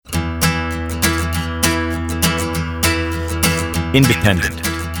Independent,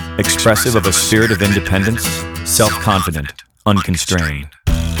 expressive of a spirit of independence, self-confident, unconstrained.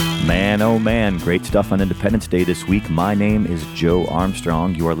 Man, oh man, great stuff on Independence Day this week. My name is Joe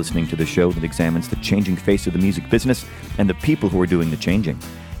Armstrong. You are listening to the show that examines the changing face of the music business and the people who are doing the changing.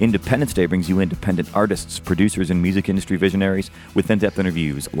 Independence Day brings you independent artists, producers, and music industry visionaries with in-depth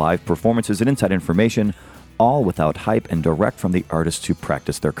interviews, live performances, and inside information, all without hype and direct from the artists who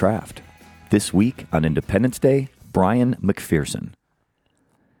practice their craft. This week on Independence Day, Bryan McPherson.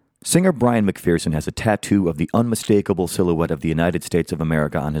 Singer Bryan McPherson has a tattoo of the unmistakable silhouette of the United States of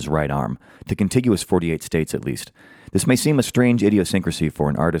America on his right arm, the contiguous 48 states at least. This may seem a strange idiosyncrasy for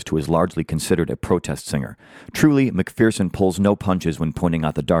an artist who is largely considered a protest singer. Truly, McPherson pulls no punches when pointing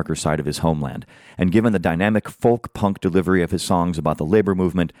out the darker side of his homeland, and given the dynamic folk-punk delivery of his songs about the labor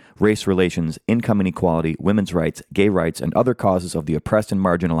movement, race relations, income inequality, women's rights, gay rights, and other causes of the oppressed and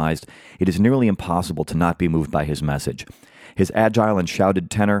marginalized, it is nearly impossible to not be moved by his message. His agile and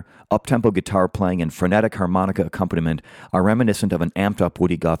shouted tenor, uptempo guitar playing, and frenetic harmonica accompaniment are reminiscent of an amped-up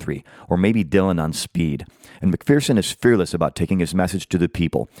Woody Guthrie, or maybe Dylan on speed. And McPherson is fearless about taking his message to the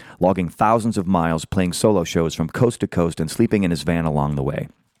people, logging thousands of miles, playing solo shows from coast to coast, and sleeping in his van along the way.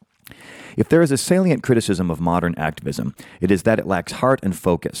 If there is a salient criticism of modern activism, it is that it lacks heart and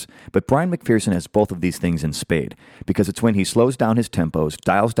focus. But Bryan McPherson has both of these things in spade, because it's when he slows down his tempos,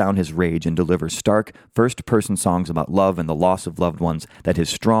 dials down his rage, and delivers stark, first-person songs about love and the loss of loved ones that his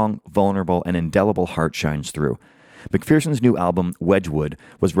strong, vulnerable, and indelible heart shines through. McPherson's new album, Wedgewood,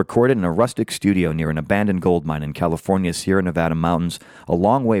 was recorded in a rustic studio near an abandoned gold mine in California's Sierra Nevada mountains, a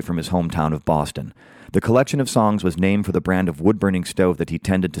long way from his hometown of Boston. The collection of songs was named for the brand of wood-burning stove that he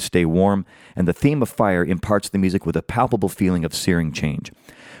tended to stay warm, and the theme of fire imparts the music with a palpable feeling of searing change.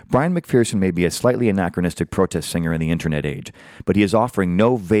 Bryan McPherson may be a slightly anachronistic protest singer in the internet age, but he is offering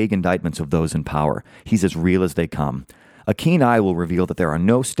no vague indictments of those in power. He's as real as they come. A keen eye will reveal that there are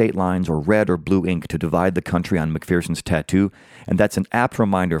no state lines or red or blue ink to divide the country on McPherson's tattoo, and that's an apt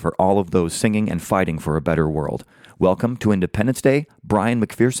reminder for all of those singing and fighting for a better world. Welcome to Independence Day, Bryan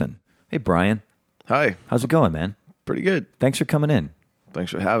McPherson. Hey, Bryan. Hi. How's it going, man? Pretty good. Thanks for coming in.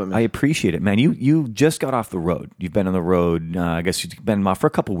 Thanks for having me. I appreciate it, man. You just got off the road. You've been on the road, I guess you've been off for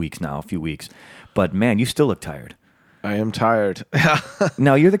a couple weeks now, a few weeks. But, man, you still look tired. I am tired.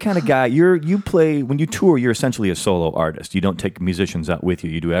 Now, you're the kind of guy, you play, when you tour, you're essentially a solo artist. You don't take musicians out with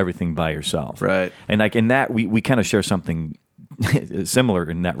you. You do everything by yourself. Right. And like in that, we kind of share something similar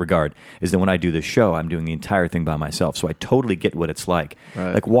in that regard, is that when I do this show, I'm doing the entire thing by myself. So I totally get what it's like.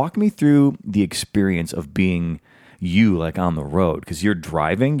 Right. Like, walk me through the experience of being you, like, on the road, because you're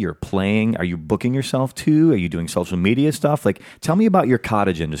driving, you're playing. Are you booking yourself too? Are you doing social media stuff? Like, tell me about your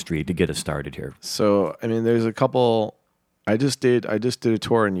cottage industry to get us started here. So, I mean, there's a couple. I just did a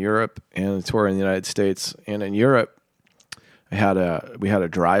tour in Europe and a tour in the United States. And in Europe, we had a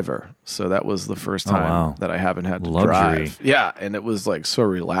driver. So that was the first time that I haven't had to drive. Yeah, and it was like so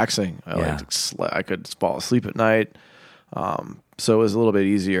relaxing. I could fall asleep at night. So it was a little bit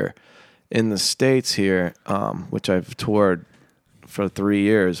easier. In the States here, which I've toured for 3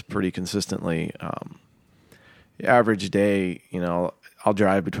 years pretty consistently, the average day, I'll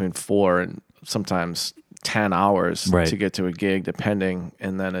drive between 4 and sometimes 10 hours to get to a gig, depending.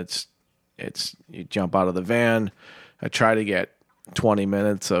 And then it's you jump out of the van. I try to get 20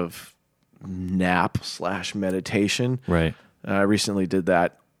 minutes of nap/meditation. Right. I recently did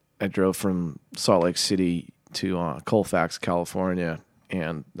that. I drove from Salt Lake City to Colfax, California,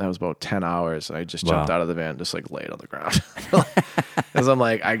 and that was about 10 hours. I just jumped out of the van, just like laid on the ground. Because I'm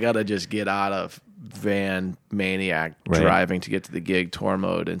like, I got to just get out of van maniac driving to get to the gig tour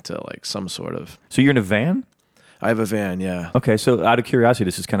mode into like some sort of... So you're in a van? I have a van, yeah. Okay, so out of curiosity,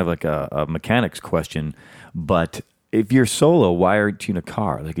 this is kind of like a mechanics question, but if you're solo, why aren't you in a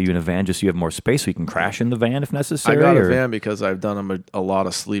car? Like, are you in a van just so you have more space so you can crash in the van if necessary? I got a van because I've done a lot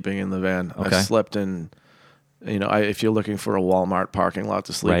of sleeping in the van. Okay. I've slept in... if you're looking for a Walmart parking lot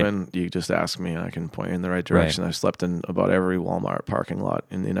to sleep in, you just ask me and I can point you in the right direction. I've slept in about every Walmart parking lot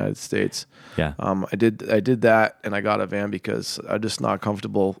in the United States. Yeah. I did that, and I got a van because I'm just not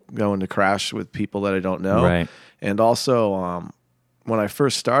comfortable going to crash with people that I don't know. Right. And also, when I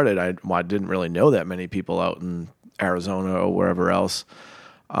first started, I didn't really know that many people out in Arizona or wherever else.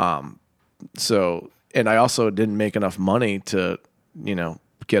 And I also didn't make enough money to,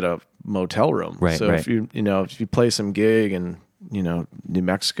 get a motel room. Right, so if you play some gig in New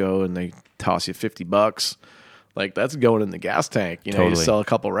Mexico and they toss you $50, like that's going in the gas tank. Totally. You sell a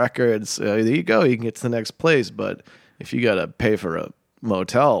couple records, there you go, you can get to the next place. But if you got to pay for a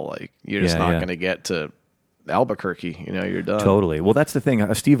motel, like you're just not going to get to Albuquerque. You're done. Totally. Well, that's the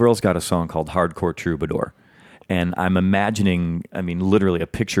thing. Steve Earle's got a song called "Hardcore Troubadour," And I'm imagining, I mean, literally a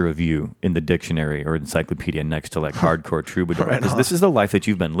picture of you in the dictionary or encyclopedia next to like hardcore troubadour. Because this is the life that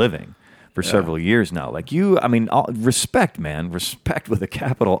you've been living for several years now. Like you, I mean, respect, man. Respect with a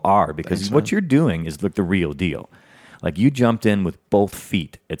capital R, because Thanks, what you're doing is like the real deal. Like you jumped in with both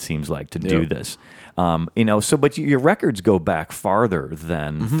feet, it seems like, to do this. But your records go back farther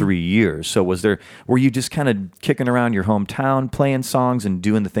than 3 years. So were you just kind of kicking around your hometown, playing songs and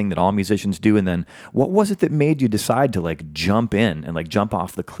doing the thing that all musicians do? And then what was it that made you decide to like jump in and like jump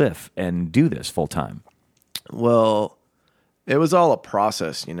off the cliff and do this full time? Well, it was all a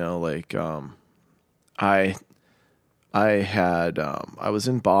process, like, I was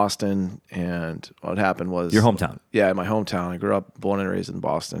in Boston, and what happened was... Your hometown? Yeah, my hometown. I grew up, born and raised in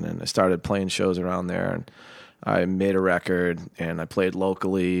Boston, and I started playing shows around there, and I made a record, and I played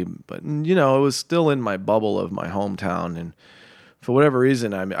locally, but, it was still in my bubble of my hometown, and for whatever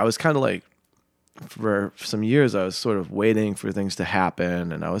reason, I was kind of like, for some years, I was sort of waiting for things to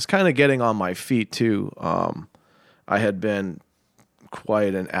happen, and I was kind of getting on my feet, too. I had been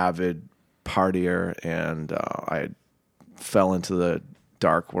quite an avid partier, and I fell into the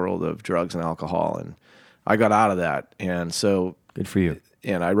dark world of drugs and alcohol, and I got out of that. And so good for you.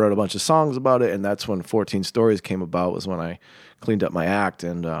 And I wrote a bunch of songs about it, and that's when 14 Stories came about, was when I cleaned up my act.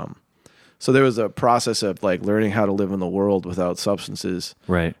 And so there was a process of like learning how to live in the world without substances.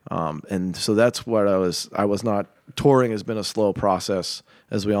 Right. And so that's what I was not... Touring has been a slow process.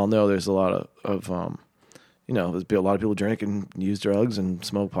 As we all know, there's a lot of there's a lot of people drink and use drugs and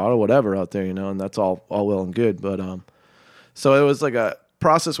smoke pot or whatever out there, and that's all well and good. But so it was like a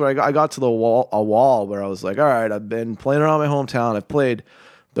process where I got to a wall where I was like, all right, I've been playing around my hometown. I've played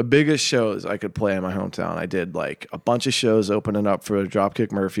the biggest shows I could play in my hometown. I did like a bunch of shows opening up for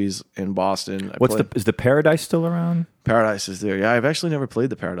Dropkick Murphys in Boston. Is the Paradise still around? Paradise is there. Yeah, I've actually never played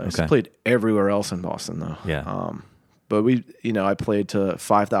the Paradise. Okay. I played everywhere else in Boston though. Yeah. But I played to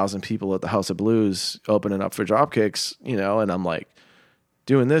 5,000 people at the House of Blues opening up for Dropkicks, and I'm like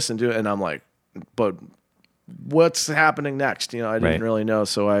doing this and I'm like, but what's happening next? I didn't really know.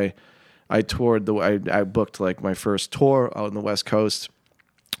 So I toured I booked like my first tour out on the West Coast,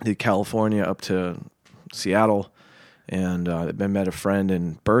 did California up to Seattle, and I met a friend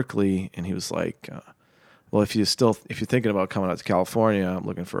in Berkeley, and he was like, well, if you're thinking about coming out to California, I'm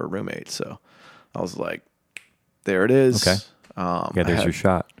looking for a roommate. So I was like, there it is. Okay. There's your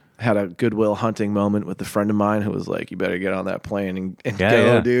shot. Had a Goodwill Hunting moment with a friend of mine who was like, you better get on that plane and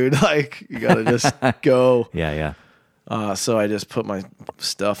go, dude. Like, you got to just go. Yeah. So I just put my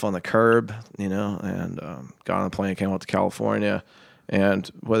stuff on the curb, and got on the plane, came out to California. And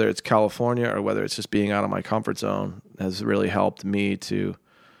whether it's California or whether it's just being out of my comfort zone has really helped me to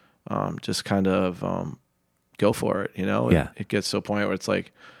just kind of go for it, It gets to a point where it's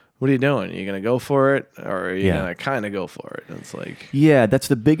like, what are you doing? Are you going to go for it, or are you going to kind of go for it? And it's like... Yeah, that's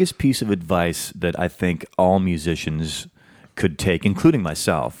the biggest piece of advice that I think all musicians could take, including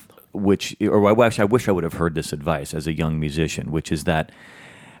myself, I wish I would have heard this advice as a young musician, which is that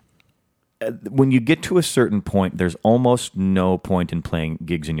when you get to a certain point, there's almost no point in playing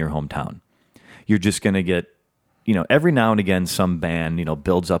gigs in your hometown. You're just going to get, every now and again, some band,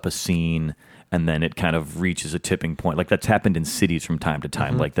 builds up a scene, and then it kind of reaches a tipping point. Like that's happened in cities from time to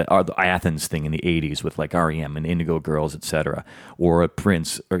time, like the Athens thing in the 80s with like REM and Indigo Girls, etc., or a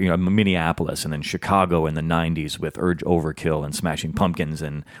Prince, or Minneapolis, and then Chicago in the 90s with Urge Overkill and Smashing Pumpkins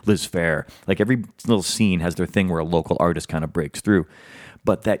and Liz Phair. Like every little scene has their thing where a local artist kind of breaks through.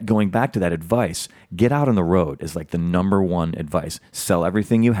 But that, going back to that advice, get out on the road is like the number one advice. Sell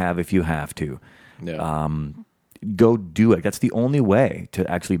everything you have if you have to. Yeah. Go do it. That's the only way to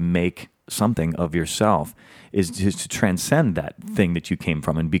actually make something of yourself, is to transcend that thing that you came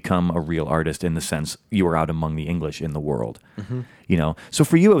from and become a real artist, in the sense you were out among the English in the world. So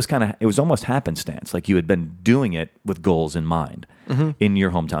for you, it was almost happenstance. Like you had been doing it with goals in mind in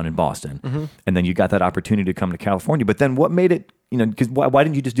your hometown in Boston, and then you got that opportunity to come to California. But then what made it, because why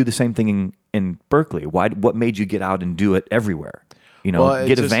didn't you just do the same thing in Berkeley? What made you get out and do it everywhere?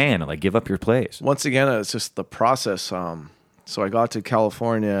 Get a van and like give up your place. Once again, it's just the process. So I got to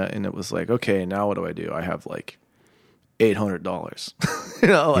California, and it was like, okay, now what do I do? I have like $800,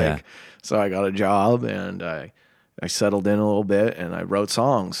 So I got a job, and I settled in a little bit, and I wrote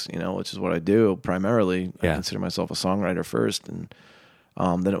songs, which is what I do primarily. I consider myself a songwriter first, and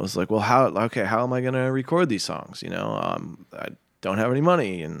then it was like, well, how am I going to record these songs? I don't have any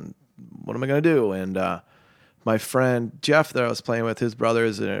money, and what am I going to do? And my friend Jeff that I was playing with, his brother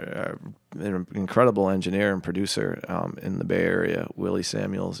is an incredible engineer and producer in the Bay Area, Willie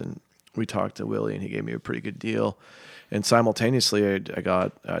Samuels, and we talked to Willie, and he gave me a pretty good deal. And simultaneously, I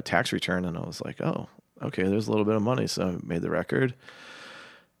got a tax return, and I was like, oh, okay, there's a little bit of money. So I made the record.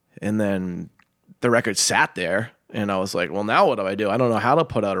 And then the record sat there. And I was like, well, now what do? I don't know how to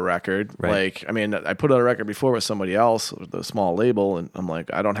put out a record. Right. Like, I mean, I put out a record before with somebody else, with a small label. And I'm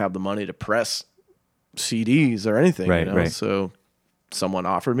like, I don't have the money to press CDs or anything. Right, you know? right. So someone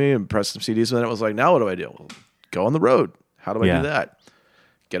offered me and pressed some CDs. And then it was like, now what do I do? Well, go on the road. How do I do that?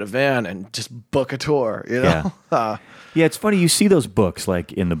 Get a van and just book a tour, you know? Yeah. Yeah, it's funny. You see those books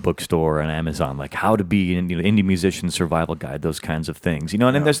like in the bookstore and Amazon, like how to be an indie musician survival guide, those kinds of things. You know,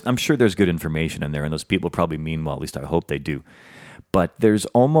 and I'm sure there's good information in there, and those people probably mean well. At least I hope they do. But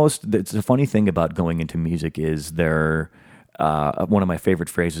it's a funny thing about going into music is one of my favorite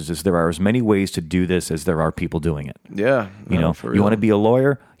phrases is there are as many ways to do this as there are people doing it. Yeah. You know, you want to be a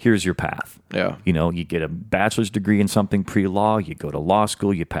lawyer? Here's your path. Yeah. You know, you get a bachelor's degree in something pre-law, you go to law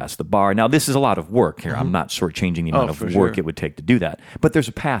school, you pass the bar. Now, this is a lot of work here. I'm not shortchanging the amount of work it would take to do that. But there's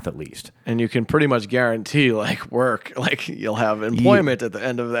a path at least. And you can pretty much guarantee work, like you'll have employment at the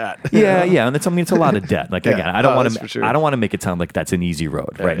end of that. Yeah, yeah. And it's a lot of debt. Like again, I don't want to make it sound like that's an easy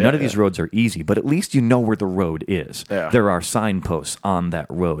road, right? None of these roads are easy, but at least you know where the road is. Yeah. There are signposts on that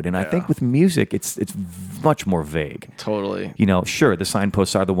road. And I think with music, it's much more vague. Totally. You know, sure, the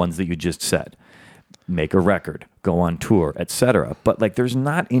signposts are the ones that you just said. Make a record, go on tour, etc. But like, there's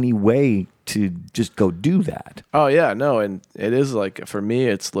not any way to just go do that. Oh yeah, no, and it is like for me,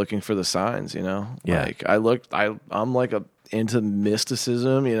 it's looking for the signs. You know, like I'm like into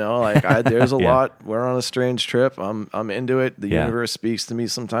mysticism. You know, like there's a lot. We're on a strange trip. I'm into it. The universe speaks to me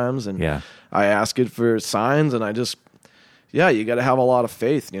sometimes, and I ask it for signs, and I just. Yeah, you got to have a lot of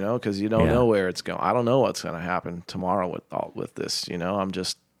faith, you know, because you don't know where it's going. I don't know what's going to happen tomorrow with this, you know. I'm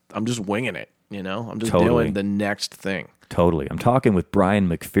just winging it, you know. I'm just doing the next thing. Totally. I'm talking with Bryan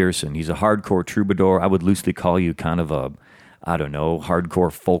McPherson. He's a hardcore troubadour. I would loosely call you kind of a, I don't know,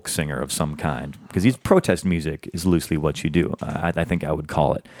 hardcore folk singer of some kind, because protest music is loosely what you do. I think I would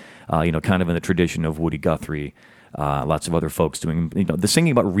call it, you know, kind of in the tradition of Woody Guthrie, lots of other folks doing, you know, the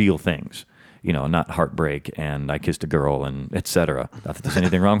singing about real things. You know, not heartbreak and I kissed a girl and etc. Not that there's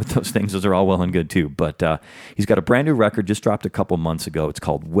anything wrong with those things. Those are all well and good too. But he's got a brand new record just dropped a couple months ago. It's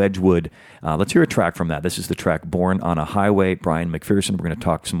called Wedgewood. Let's hear a track from that. This is the track Born on a Highway. Bryan McPherson. We're going to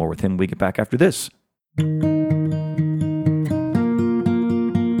talk some more with him when we get back after this.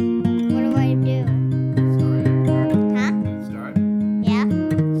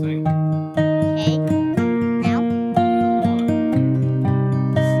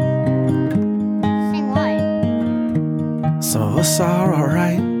 Some of us are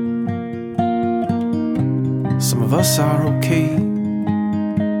alright. Some of us are okay.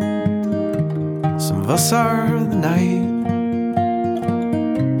 Some of us are the night.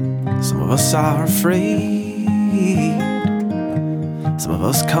 Some of us are afraid. Some of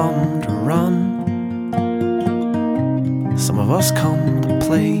us come to run. Some of us come to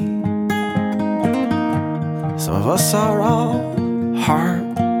play. Some of us are all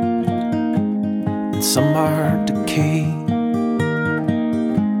heart. And some are decay.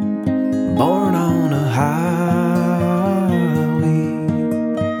 Born on a highway.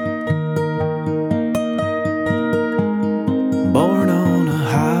 Born on a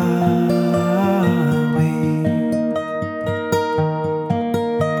highway.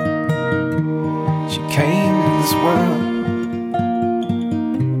 She came to this world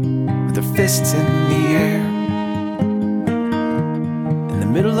with her fists in the air, in the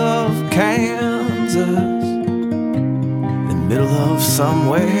middle of Kansas, in the middle of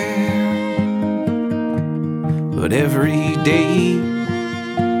somewhere. But every day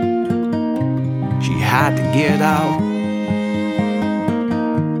she had to get out.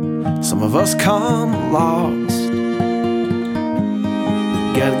 Some of us come lost,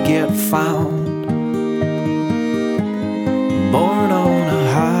 gotta get found. Born on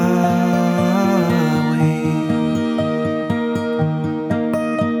a highway.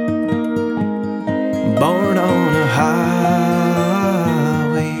 Born on a highway.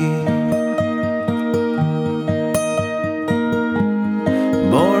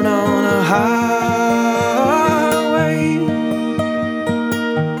 Born on a highway.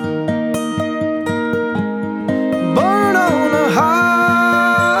 Born on a highway.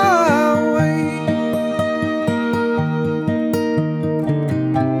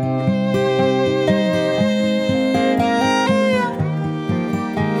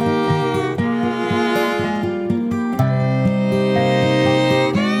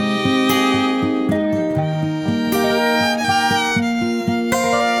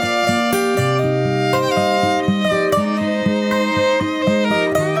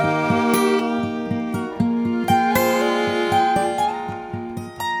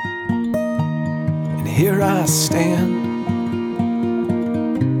 here I stand,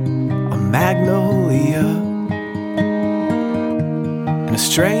 a magnolia in a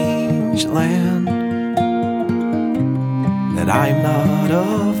strange land that I'm not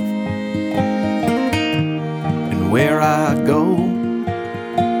of, and where I go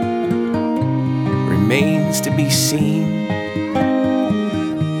remains to be seen.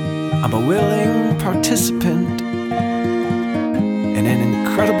 I'm a willing participant in an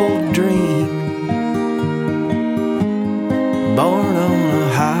incredible dream, born on a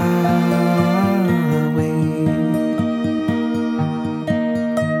highway,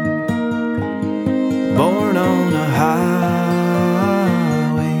 born on a highway,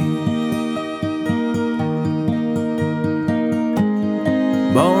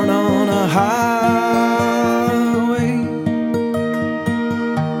 born on a highway.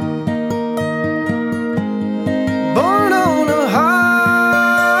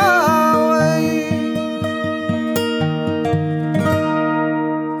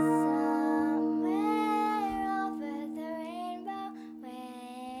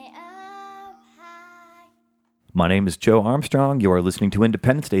 My name is Joe Armstrong. You are listening to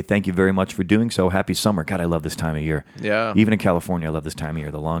Independence Day. Thank you very much for doing so. Happy summer. God, I love this time of year. Yeah. Even in California, I love this time of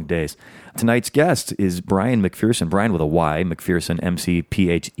year, the long days. Tonight's guest is Bryan McPherson. Bryan with a Y, McPherson,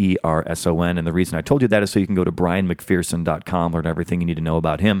 McPherson. And the reason I told you that is so you can go to bryanmcpherson.com, learn everything you need to know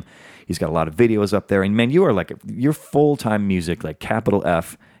about him. He's got a lot of videos up there. And man, you are like, you're full-time music, like capital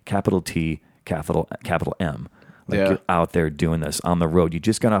F, capital T, capital M. Like you're out there doing this on the road. You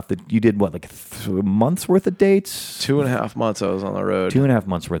just got off you did what, like 3 months worth of dates? 2.5 months I was on the road. 2.5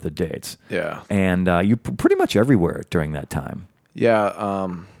 months worth of dates. Yeah. And you're pretty much everywhere during that time. Yeah.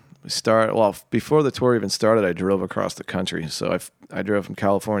 Before the tour even started, I drove across the country. So I drove from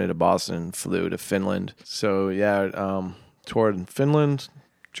California to Boston, flew to Finland. So yeah, toured in Finland,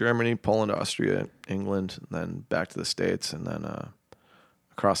 Germany, Poland, Austria, England, and then back to the States, and then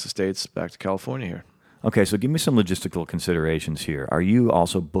across the States back to California here. Okay, so give me some logistical considerations here. Are you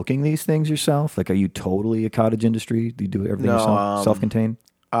also booking these things yourself? Like, are you totally a cottage industry? Do you do everything yourself, self-contained?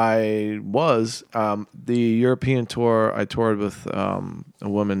 I was. The European tour, I toured with a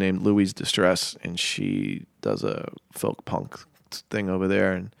woman named Louise Distress, and she does a folk punk thing over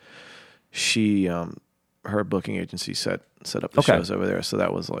there, and she, her booking agency set up the shows over there, so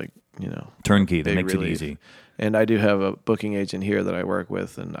that was like, turnkey, that makes it easy. And I do have a booking agent here that I work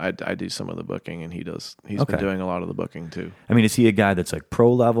with, and I do some of the booking, and he's been doing a lot of the booking too. I mean, is he a guy that's like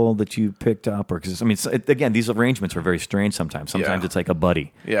pro level that you picked up? Or, because I mean, again, these arrangements are very strange sometimes. Sometimes it's like a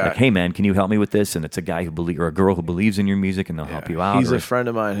buddy. Yeah. Like, hey man, can you help me with this? And it's a guy or a girl who believes in your music, and they'll help you out. He's a friend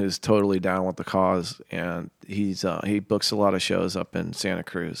of mine who's totally down with the cause, and he books a lot of shows up in Santa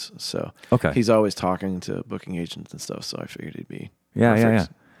Cruz. So he's always talking to booking agents and stuff, so I figured he'd be perfect. Yeah.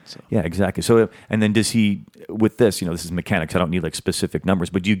 So. Yeah, exactly. So, and then does he, with this, this is mechanics, I don't need like specific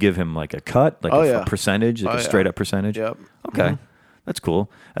numbers, but do you give him like a cut, like a percentage, like a straight up percentage? Yep. Okay. Mm-hmm. That's cool.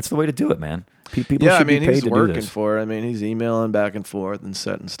 That's the way to do it, man. People should be paid he's to do working this. for it. I mean, he's emailing back and forth and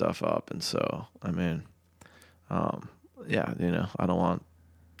setting stuff up. And so, I mean, I don't want,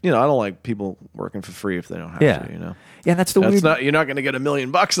 I don't like people working for free if they don't have to, Yeah, that's the weird... You're not going to get $1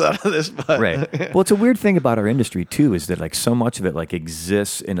 million out of this, but... Right. Well, it's a weird thing about our industry, too, is that like so much of it like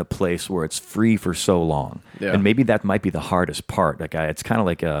exists in a place where it's free for so long. Yeah. And maybe that might be the hardest part. Like it's kind of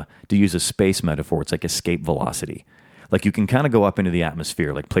like to use a space metaphor, it's like escape velocity. Like you can kind of go up into the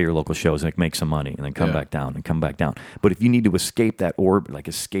atmosphere, like play your local shows and like make some money and then come back down and come back down. But if you need to escape that orbit, like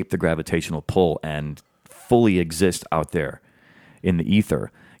escape the gravitational pull and fully exist out there in the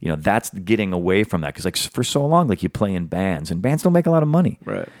ether... that's getting away from that, because like for so long, like you play in bands, and bands don't make a lot of money,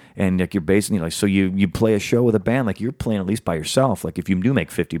 right? And like you're basically so you play a show with a band, like you're playing at least by yourself. Like if you do make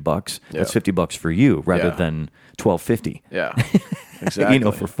 $50, that's $50 for you rather than $12.50. Yeah,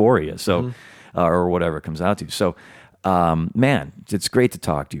 exactly. For 4 of you, so or whatever it comes out to. So. Man, it's great to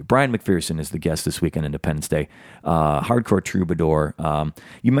talk to you. Bryan McPherson is the guest this week on Independence Day. Hardcore troubadour.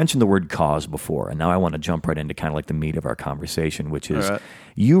 You mentioned the word cause before, and now I want to jump right into kind of like the meat of our conversation, which is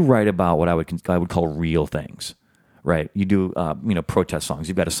you write about what I would call real things, right? You do, protest songs.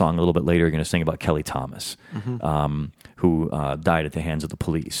 You've got a song a little bit later. You're going to sing about Kelly Thomas, who died at the hands of the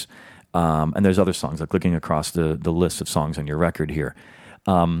police. And there's other songs, like looking across the list of songs on your record here.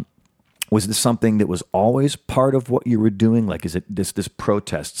 Was this something that was always part of what you were doing? Like, is it this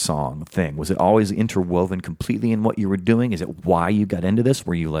protest song thing? Was it always interwoven completely in what you were doing? Is it why you got into this?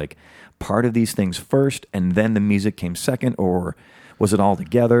 Were you like part of these things first and then the music came second, or was it all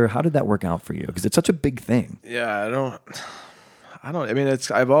together? How did that work out for you? Because it's such a big thing. Yeah, I mean,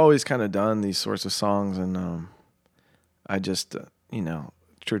 I've always kind of done these sorts of songs, and I just,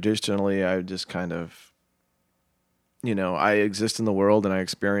 traditionally I just kind of, I exist in the world and I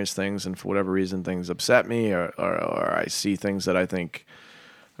experience things, and for whatever reason things upset me, or I see things that I think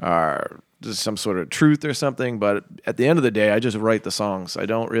are just some sort of truth or something. But at the end of the day, I just write the songs. I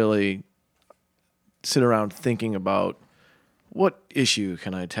don't really sit around thinking about what issue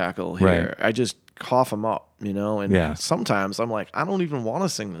can I tackle here. Right. I just cough them up, and sometimes I'm like, I don't even want to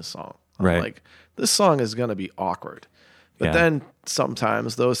sing this song. I'm like, this song is going to be awkward. But then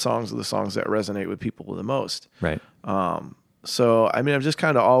sometimes those songs are the songs that resonate with people the most. Right. So, I mean, I've just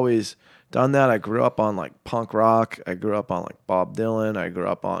kind of always done that. I grew up on like punk rock. I grew up on like Bob Dylan. I grew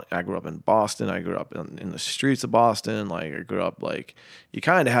up in Boston. I grew up in the streets of Boston. Like I grew up like, you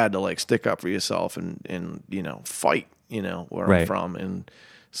kind of had to like stick up for yourself and fight, where I'm from. And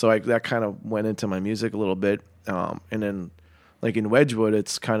so that kind of went into my music a little bit. And then like in Wedgewood,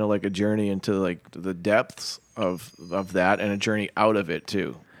 it's kind of like a journey into like the depths of that, and a journey out of it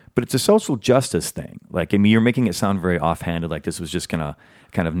too. But it's a social justice thing. Like, I mean, you're making it sound very offhanded, like this was just gonna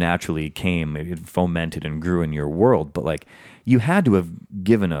kind of naturally came, it fomented and grew in your world. But like, you had to have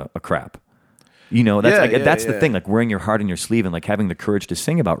given a crap. That's the thing. Like wearing your heart on your sleeve and like having the courage to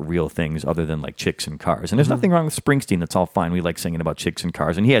sing about real things other than like chicks and cars. And there's nothing wrong with Springsteen. That's all fine. We like singing about chicks and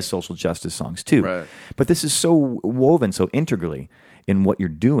cars, and he has social justice songs too. Right. But this is so woven so integrally in what you're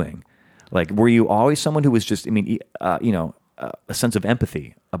doing. Like, were you always someone who was just, a sense of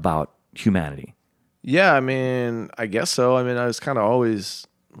empathy about humanity? Yeah, I mean, I guess so. I mean, I was kind of always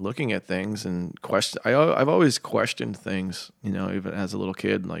looking at things and I've always questioned things, even as a little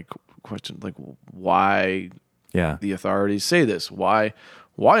kid, like questioned like why the authorities say this. Why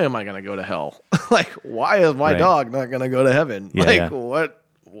am I going to go to hell? Like, why is my dog not going to go to heaven? Yeah, what?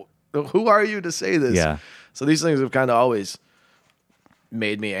 Who are you to say this? Yeah. So these things have kind of always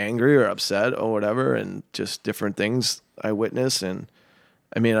made me angry or upset or whatever, and just different things I witness. And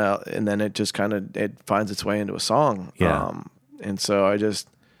I mean, and then it just kind of, it finds its way into a song. Yeah. And so I just,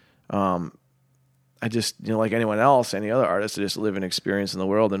 like anyone else, any other artist, I just live an experience in the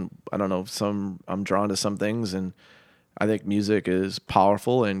world. And I don't know, I'm drawn to some things, and I think music is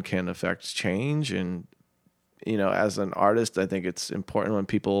powerful and can affect change. And, as an artist, I think it's important when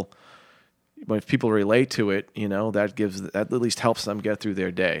people relate to it, that at least helps them get through their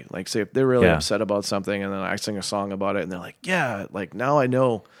day. Like, say if they're really upset about something and then I sing a song about it and they're like, yeah, like now I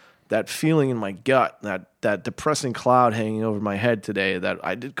know that feeling in my gut, that depressing cloud hanging over my head today that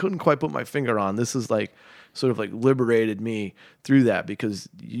I couldn't quite put my finger on. This is like sort of like liberated me through that, because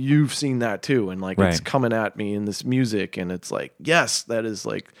you've seen that too. And like, it's coming at me in this music, and it's like, yes, that is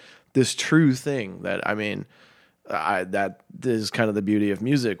like this true thing that, I mean, that is kind of the beauty of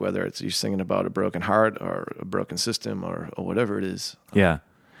music, whether it's you're singing about a broken heart or a broken system or whatever it is. Yeah.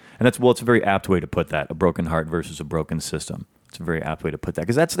 And it's a very apt way to put that, a broken heart versus a broken system. It's a very apt way to put that,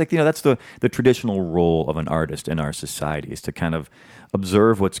 because that's like, that's the traditional role of an artist in our society, is to kind of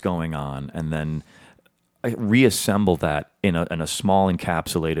observe what's going on and then reassemble that in a small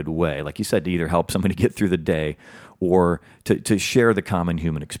encapsulated way. Like you said, to either help somebody get through the day or to share the common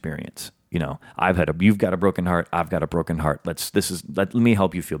human experience. You've got a broken heart, I've got a broken heart. Let me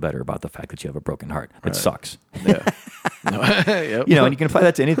help you feel better about the fact that you have a broken heart. It sucks. Yeah. Yep. And you can apply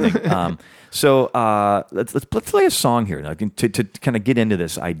that to anything. So let's play a song here to kind of get into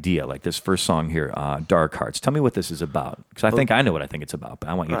this idea, like this first song here, Dark Hearts. Tell me what this is about, because I think I know what I think it's about, but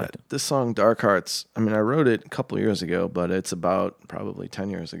I want you to. This song, Dark Hearts, I mean, I wrote it a couple of years ago, but it's about probably 10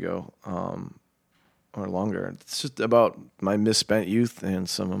 years ago. Or longer. It's just about my misspent youth and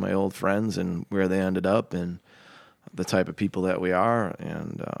some of my old friends and where they ended up and the type of people that we are.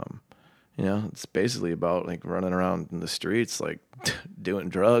 And, it's basically about like running around in the streets, like doing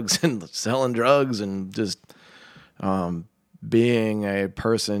drugs and selling drugs and just being a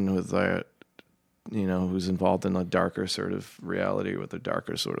person with who's involved in a darker sort of reality with a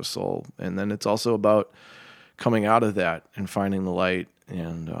darker sort of soul. And then it's also about coming out of that and finding the light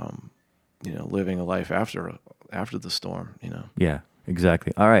and, living a life after the storm, Yeah,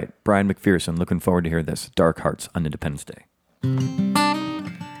 exactly. All right, Bryan McPherson, looking forward to hear this. Dark Hearts on Independence Day.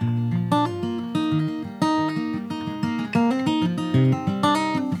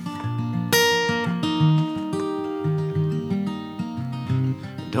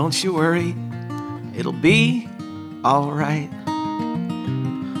 Don't you worry, it'll be all right.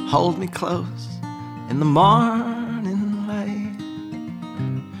 Hold me close in the morning light,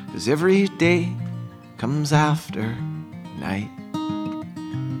 'cause every day comes after night.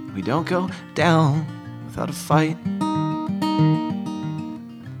 We don't go down without a fight.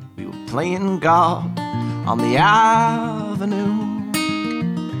 We were playing golf on the avenue,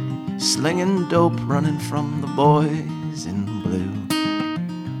 slinging dope, running from the boys in blue.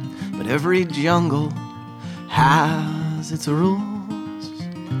 Every jungle has its rules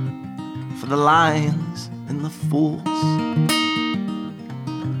for the lions and the fools.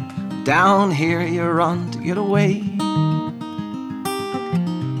 Down here you run to get away,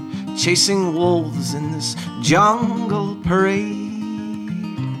 chasing wolves in this jungle parade.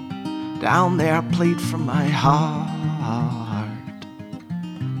 Down there I played from my heart,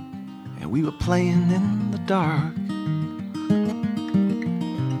 and we were playing in the dark.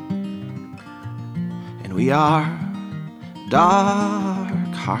 And we are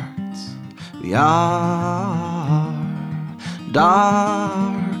dark hearts. We are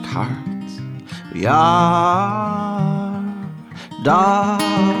dark hearts. We are dark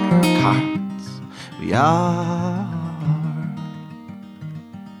hearts. We are.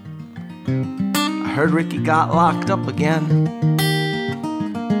 I heard Ricky got locked up again.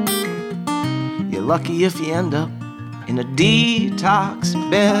 You're lucky if you end up in a detox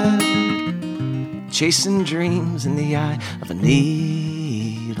bed, chasing dreams in the eye of a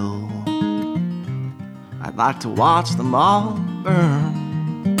needle. I'd like to watch them all burn.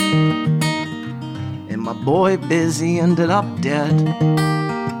 And my boy Busy ended up dead.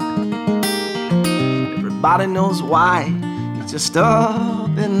 Everybody knows why he's just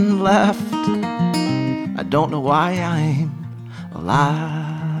up and left. I don't know why I'm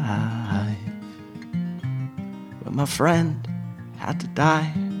alive, but my friend had to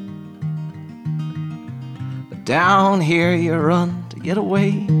die. But down here you run to get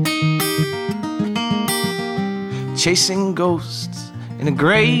away, chasing ghosts in a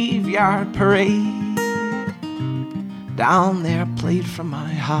graveyard parade. Down there I played from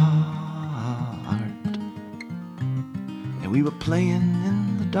my heart, and we were playing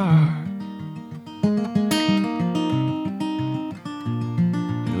in the dark.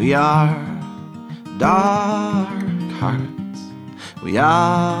 And we are dark hearts. We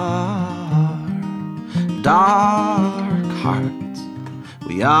are dark hearts.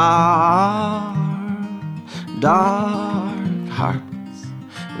 We are dark hearts.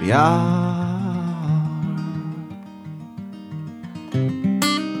 We are.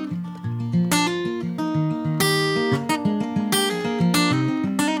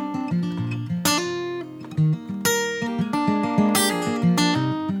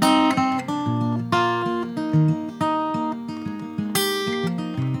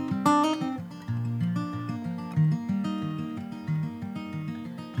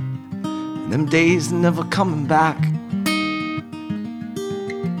 Them days never coming back.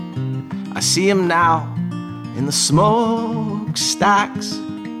 I see him now in the smokestacks.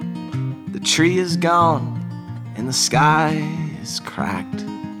 The tree is gone and the sky is cracked,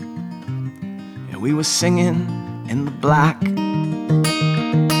 and we were singing in the black.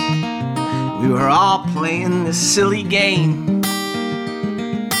 We were all playing this silly game,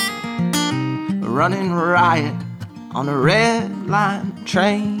 running riot on a red line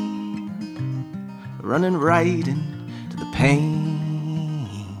train, running right into the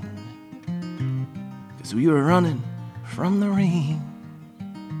pain, 'cause we were running from the rain.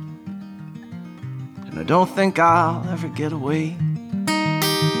 And I don't think I'll ever get away,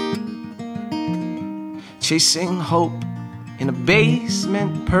 chasing hope in a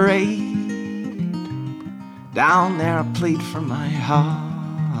basement parade. Down there I played from my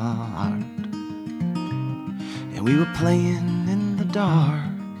heart, and we were playing in the dark.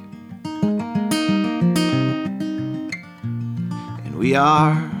 We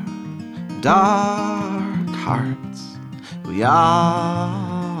are dark hearts. We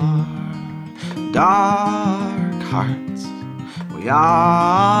are dark hearts. We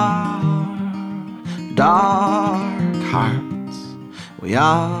are dark hearts. We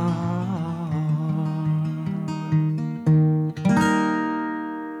are.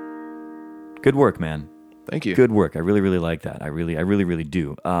 Good work, man. Thank you. Good work. I really, really like that. I really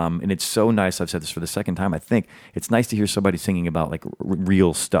do. And it's so nice. I've said this for the second time. I think it's nice to hear somebody singing about like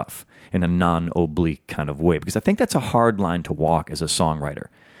real stuff in a non-oblique kind of way, because I think that's a hard line to walk as a songwriter.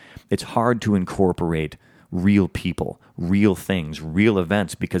 It's hard to incorporate real people, real things, real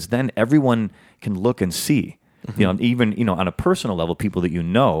events, because then everyone can look and see. Mm-hmm. Even on a personal level, people that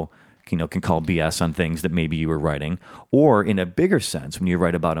can call BS on things that maybe you were writing, or in a bigger sense, when you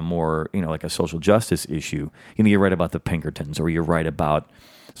write about a more, like a social justice issue, you write about the Pinkertons, or you write about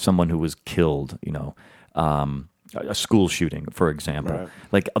someone who was killed, a school shooting, for example. Right.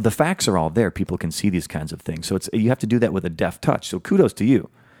 Like the facts are all there. People can see these kinds of things. So you have to do that with a deft touch. So kudos to you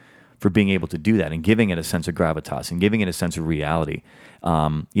for being able to do that and giving it a sense of gravitas and giving it a sense of reality.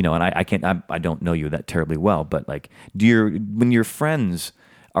 And I don't know you that terribly well, but like, when your friends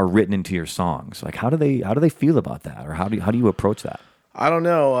are written into your songs, like how do they feel about that, or how do you approach that? I don't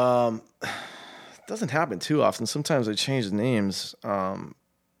know. It doesn't happen too often. Sometimes I change the names.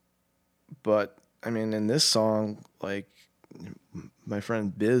 But I mean, in this song, like my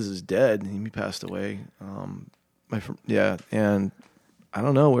friend Biz is dead. He passed away. And I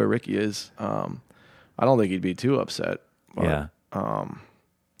don't know where Ricky is. I don't think he'd be too upset. But, yeah.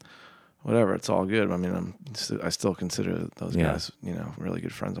 Whatever, it's all good. I mean, I still consider those guys, really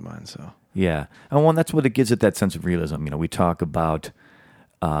good friends of mine. So yeah, and well, that's what it gives it that sense of realism. We talk about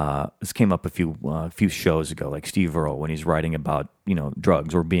this came up a few shows ago, like Steve Earle when he's writing about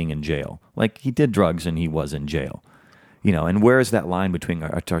drugs or being in jail. Like he did drugs and he was in jail. And where is that line between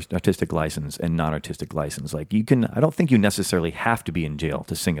artistic license and non-artistic license? Like I don't think you necessarily have to be in jail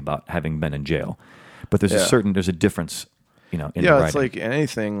to sing about having been in jail, but there's a difference. In the writing. It's like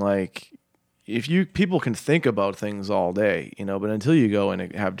anything. Like people can think about things all day, but until you go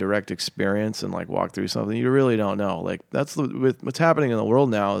and have direct experience and like walk through something, you really don't know. Like that's with what's happening in the world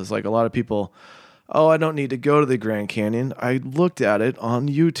now is like a lot of people. Oh, I don't need to go to the Grand Canyon. I looked at it on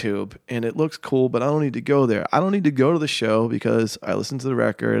YouTube and it looks cool, but I don't need to go there. I don't need to go to the show because I listened to the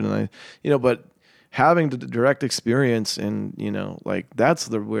record and but having the direct experience and, like that's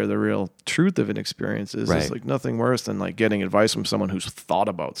where the real truth of an experience is. Right. It's like nothing worse than like getting advice from someone who's thought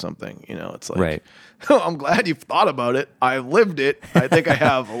about something, it's like, right. I'm glad you've thought about it. I've lived it. I think I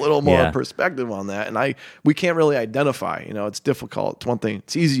have a little more perspective on that. And we can't really identify, it's difficult. It's one thing.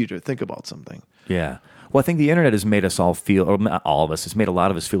 It's easier to think about something. Yeah. Well, I think the internet has made us all feel, or not all of us, it's made a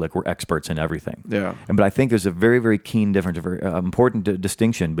lot of us feel like we're experts in everything. Yeah. But I think there's a very, very keen difference, a very important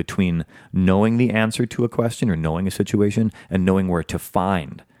distinction between knowing the answer to a question or knowing a situation and knowing where to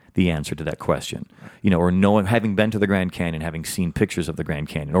find the answer to that question. Or having been to the Grand Canyon, having seen pictures of the Grand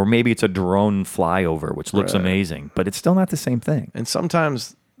Canyon, or maybe it's a drone flyover, which looks amazing, but it's still not the same thing. And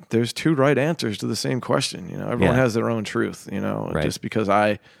sometimes there's two right answers to the same question. Everyone has their own truth. Right. Just because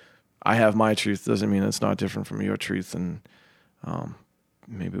I have my truth doesn't mean it's not different from your truth, and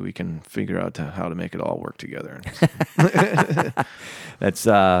maybe we can figure out how to make it all work together.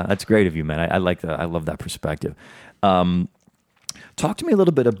 That's great of you, man. I like that. I love that perspective. Talk to me a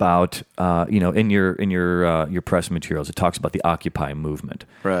little bit about in your press materials. It talks about the Occupy movement,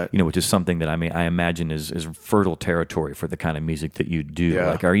 right? Which is something that I imagine is fertile territory for the kind of music that you do.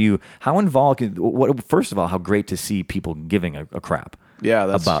 Yeah. Like, how involved? First of all, how great to see people giving a crap. Yeah,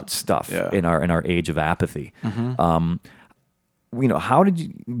 about stuff in our age of apathy. Mm-hmm. How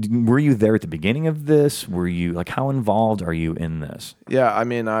were you there at the beginning of this? Were you like, how involved are you in this? Yeah, I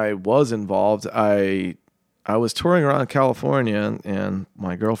mean, I was involved. I was touring around California, and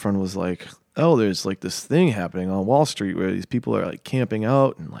my girlfriend was like, "Oh, there's like this thing happening on Wall Street where these people are like camping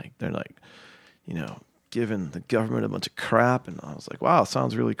out and like they're like, giving the government a bunch of crap." And I was like, "Wow,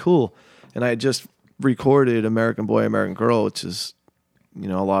 sounds really cool." And I had just recorded "American Boy, American Girl," which is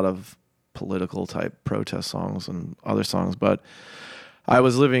a lot of political type protest songs and other songs. But I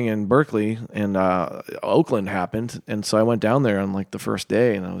was living in Berkeley and Oakland happened. And so I went down there on like the first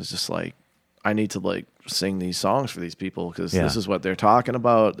day and I was just like, I need to like sing these songs for these people because this is what they're talking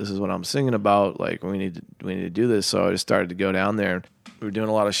about. This is what I'm singing about. Like we need to do this. So I just started to go down there. We were doing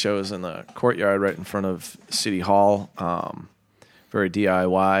a lot of shows in the courtyard right in front of City Hall. Very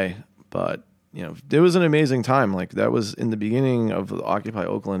DIY, but it was an amazing time. Like that was in the beginning of Occupy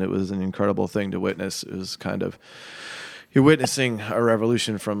Oakland. It was an incredible thing to witness. It was kind of, you're witnessing a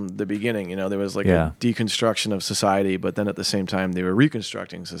revolution from the beginning. There was like a deconstruction of society, but then at the same time they were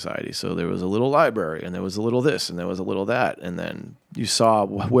reconstructing society. So there was a little library and there was a little this and there was a little that. And then you saw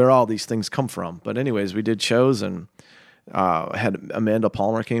where all these things come from. But anyways, we did shows and had Amanda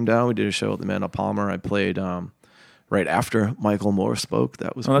Palmer came down. We did a show with Amanda Palmer. I played right after Michael Moore spoke.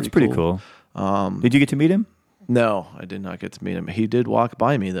 That was that's pretty cool. Did you get to meet him? No, I did not get to meet him. He did walk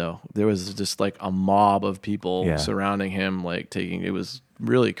by me though. There was just like a mob of people surrounding him, like it was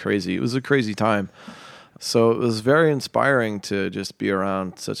really crazy. It was a crazy time. So it was very inspiring to just be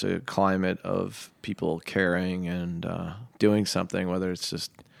around such a climate of people caring and doing something, whether it's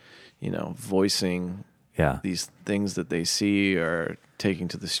just, voicing these things that they see or taking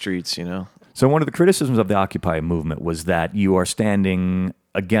to the streets, So one of the criticisms of the Occupy movement was that you are standing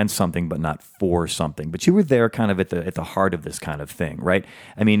against something but not for something. But you were there kind of at the heart of this kind of thing, right?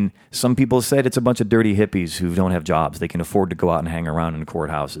 I mean, some people said it's a bunch of dirty hippies who don't have jobs. They can afford to go out and hang around in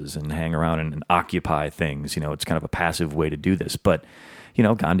courthouses and hang around and occupy things. It's kind of a passive way to do this. But,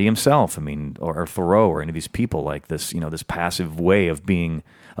 Gandhi himself, or Thoreau or any of these people like this, this passive way of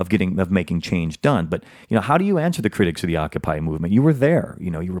making change done. But, how do you answer the critics of the Occupy movement? You were there,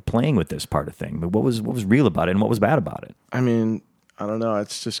 you were playing with this part of thing. But what was real about it and what was bad about it? I mean, I don't know.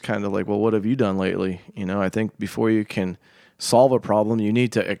 It's just kind of like, well, what have you done lately? I think before you can solve a problem, you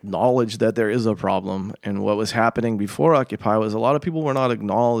need to acknowledge that there is a problem. And what was happening before Occupy was a lot of people were not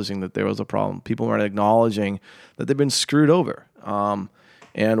acknowledging that there was a problem. People weren't acknowledging that they've been screwed over.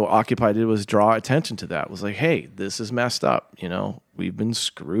 And what Occupy did was draw attention to that. It was like, hey, this is messed up. We've been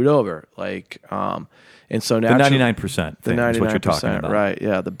screwed over. And so now the 99% thing is what you're talking about, right?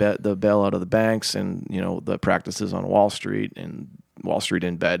 Yeah, the bailout of the banks, and the practices on Wall Street, and Wall Street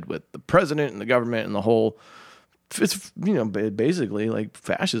in bed with the president and the government and the whole. It's basically like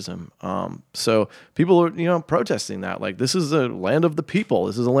fascism. So people are protesting that, like, this is a land of the people.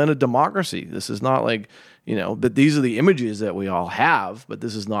 This is a land of democracy. This is not like that these are the images that we all have, but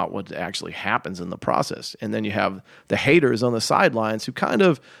this is not what actually happens in the process. And then you have the haters on the sidelines who kind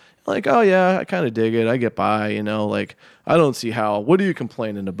of like, oh yeah, I kind of dig it. I get by. Like, I don't see how. What are you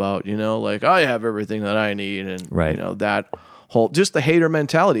complaining about? Like, I have everything that I need, and right. That. Just the hater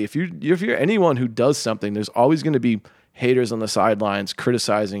mentality. If you're anyone who does something, there's always going to be haters on the sidelines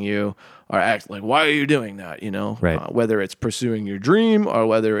criticizing you or act like, why are you doing that? Right. Whether it's pursuing your dream or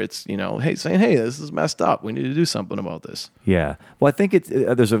whether it's saying, hey, this is messed up. We need to do something about this. Yeah. Well, I think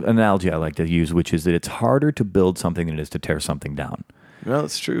there's an analogy I like to use, which is that it's harder to build something than it is to tear something down. No,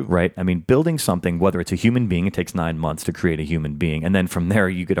 that's true. Right? I mean, building something, whether it's a human being, it takes 9 months to create a human being. And then from there,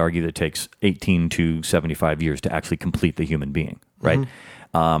 you could argue that it takes 18 to 75 years to actually complete the human being, right?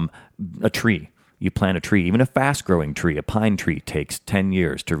 Mm-hmm. A tree, you plant a tree, even a fast-growing tree, a pine tree, takes 10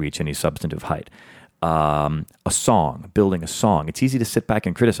 years to reach any substantive height. A song, building a song, it's easy to sit back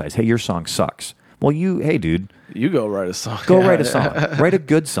and criticize, hey, your song sucks. Well, hey, dude. You go write a song. Write a song. Write a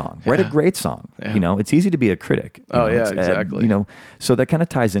good song. Write a great song. Yeah. It's easy to be a critic. Exactly. So that kind of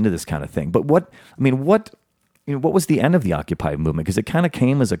ties into this kind of thing. But what was the end of the Occupy movement? Because it kind of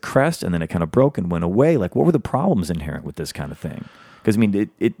came as a crest and then it kind of broke and went away. Like, what were the problems inherent with this kind of thing? Because,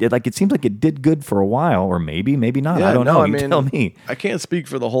 it seems like it did good for a while, or maybe not. Yeah, I don't know. You tell me. I can't speak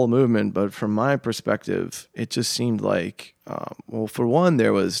for the whole movement, but from my perspective, it just seemed like, for one,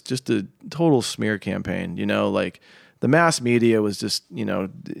 there was just a total smear campaign. Like the mass media was just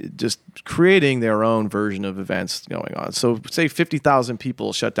creating their own version of events going on. So, say 50,000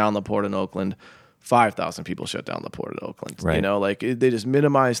 people shut down the port in Oakland. 5,000 people shut down the port in Oakland. Right. They just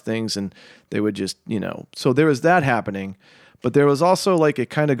minimized things, and they would just, So there was that happening. But there was also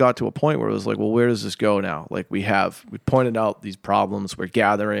it kind of got to a point where it was like, well, where does this go now? Like we pointed out these problems, we're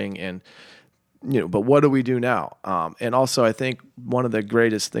gathering, and but what do we do now? And also, I think one of the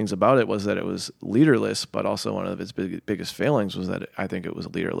greatest things about it was that it was leaderless, but also one of its biggest failings was that I think it was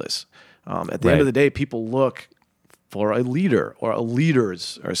leaderless. At the end of the day, people look for a leader or a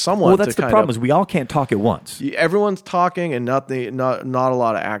leaders or someone. Well, that's the problem is we all can't talk at once. Everyone's talking and not a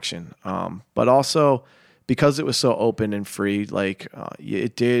lot of action. But also, because it was so open and free,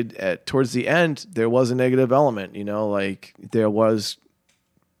 it did towards the end, there was a negative element, there was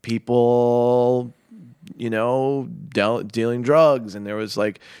people, dealing drugs, and there was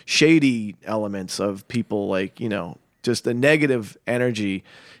shady elements of people, just a negative energy.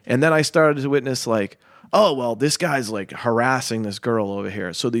 And then I started to witness oh, well, this guy's harassing this girl over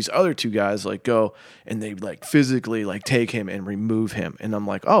here. So these other two guys go and they physically take him and remove him. And I'm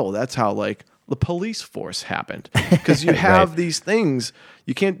like, oh, that's how the police force happened, because you have right. these things.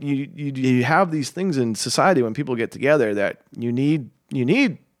 You can't. You have these things in society when people get together that you need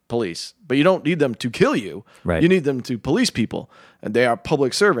police, but you don't need them to kill you. Right. You need them to police people, and they are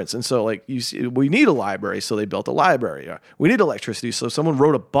public servants. And so, we need a library, so they built a library. We need electricity, so someone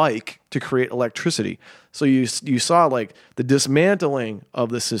rode a bike to create electricity. So you saw the dismantling of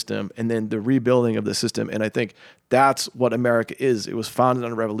the system and then the rebuilding of the system. And I think that's what America is. It was founded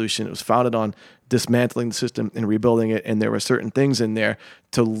on a revolution. It was founded on dismantling the system and rebuilding it. And there were certain things in there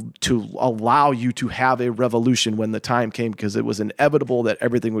to allow you to have a revolution when the time came, because it was inevitable that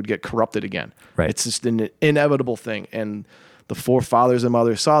everything would get corrupted again. Right. It's just an inevitable thing. And the forefathers and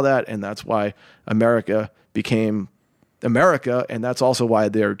mothers saw that, and that's why America became America, and that's also why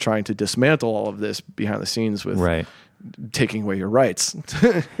they're trying to dismantle all of this behind the scenes with taking away your rights.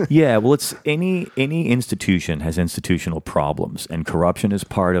 Yeah, well, it's any institution has institutional problems, and corruption is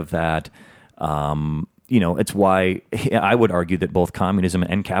part of that. It's why I would argue that both communism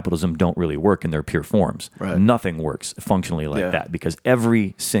and capitalism don't really work in their pure forms. Right. Nothing works functionally like that, because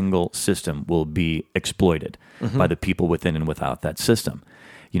every single system will be exploited by the people within and without that system.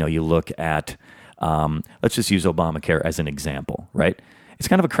 You look at, let's just use Obamacare as an example, right? It's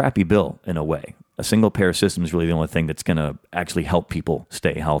kind of a crappy bill in a way. A single payer system is really the only thing that's going to actually help people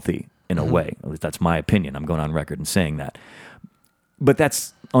stay healthy in a way. At least that's my opinion. I'm going on record and saying that. But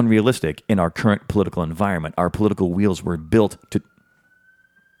that's unrealistic in our current political environment. Our political wheels were built to...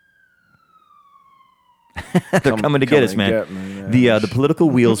 They're coming to get us, man. The political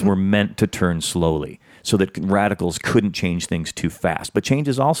wheels were meant to turn slowly so that radicals couldn't change things too fast. But change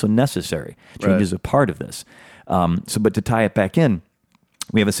is also necessary. Change is a part of this. But to tie it back in,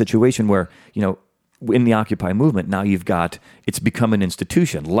 we have a situation where, in the Occupy movement, now it's become an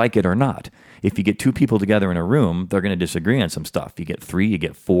institution, like it or not. If you get two people together in a room, they're going to disagree on some stuff. You get 3, you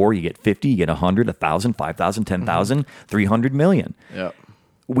get 4, you get 50, you get 100, 1,000, 5,000, 10,000, 300 million. Yeah.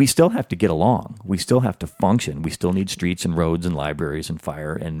 We still have to get along. We still have to function. We still need streets and roads and libraries and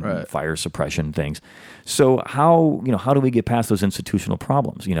fire and fire suppression things. So how do we get past those institutional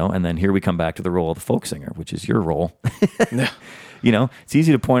problems? And then here we come back to the role of the folk singer, which is your role. Yeah. It's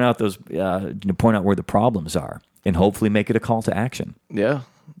easy to point out where the problems are and hopefully make it a call to action. Yeah.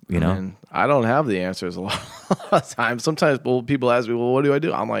 I don't have the answers a lot of times. Sometimes people ask me, well, what do I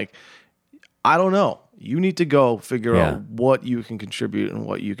do? I'm like, I don't know. You need to go figure out what you can contribute and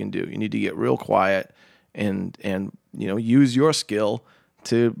what you can do. You need to get real quiet and use your skill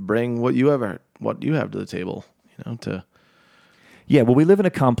to bring what you have to the table. Yeah, well, we live in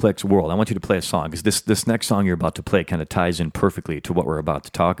a complex world. I want you to play a song because this next song you're about to play kind of ties in perfectly to what we're about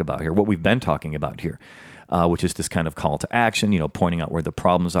to talk about here, what we've been talking about here, which is this kind of call to action, pointing out where the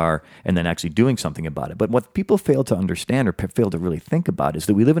problems are and then actually doing something about it. But what people fail to understand or fail to really think about is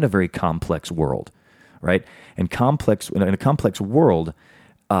that we live in a very complex world. Right? And in a complex world,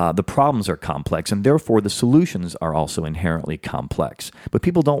 the problems are complex, and therefore the solutions are also inherently complex. But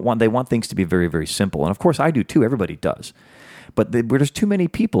people they want things to be very, very simple. And of course I do too, everybody does. But there's too many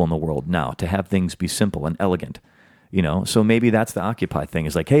people in the world now to have things be simple and elegant. So maybe that's the Occupy thing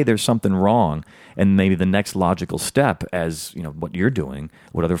is like, hey, there's something wrong. And maybe the next logical step as, what you're doing,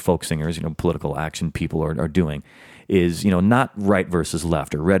 what other folk singers, political action people are doing is, not right versus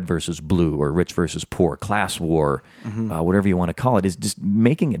left or red versus blue or rich versus poor, class war, whatever you want to call it, is just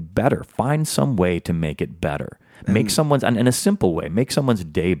making it better. Find some way to make it better. Make someone's, in a simple way, make someone's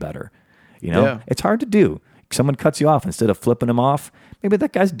day better. It's hard to do. Someone cuts you off, instead of flipping him off, maybe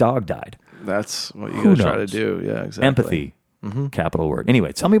that guy's dog died. That's what you got to try to do. Yeah, exactly. Empathy, capital word.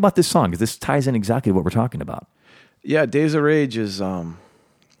 Anyway, tell me about this song, because this ties in exactly what we're talking about. Yeah, Days of Rage is, what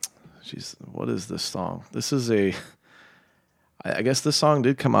is this song? This is I guess this song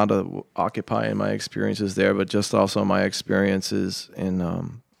did come out of Occupy and my experiences there, but just also my experiences in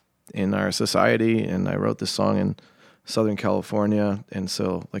our society. And I wrote this song in Southern California. And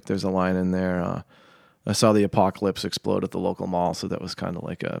so, there's a line in there, I saw the apocalypse explode at the local mall, so that was kind of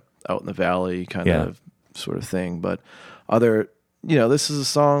like a out in the valley kind of sort of thing. But this is a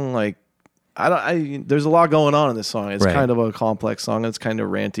song there's a lot going on in this song. It's kind of a complex song. It's kind of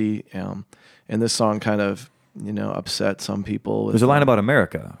ranty, and this song kind of upset some people. There's a line about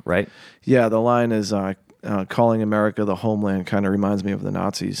America, right? Yeah, the line is calling America the homeland. Kind of reminds me of the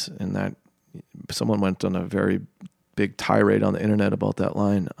Nazis, and that someone went on a very big tirade on the internet about that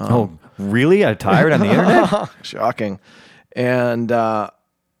line. Oh, really? A tirade on the internet? Shocking. And the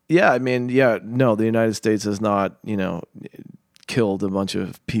United States has not, killed a bunch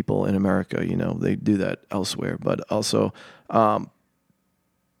of people in America. They do that elsewhere. But also,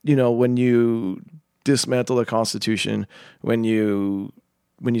 when you dismantle the Constitution, when you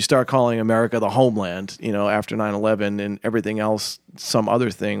start calling America the homeland, after 9/11 and everything else some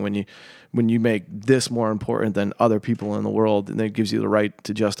other thing, when you make this more important than other people in the world, and that gives you the right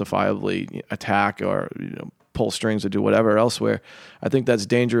to justifiably attack or pull strings or do whatever elsewhere, I think that's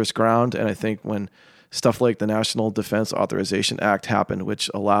dangerous ground. And I think when stuff like the National Defense Authorization Act happened,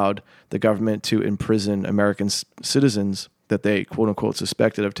 which allowed the government to imprison American citizens that they quote unquote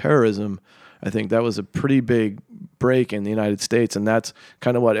suspected of terrorism, I think that was a pretty big break in the United States. And that's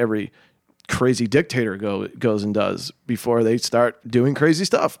kind of what every crazy dictator goes and does before they start doing crazy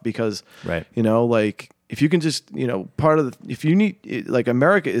stuff, because if you can just if you need,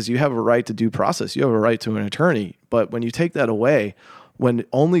 America is, you have a right to due process, you have a right to an attorney, but when you take that away, when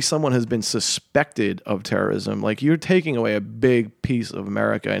only someone has been suspected of terrorism, you're taking away a big piece of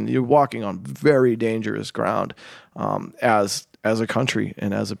America, and you're walking on very dangerous ground as a country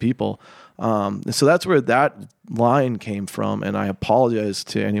and as a people. So that's where that line came from, and I apologize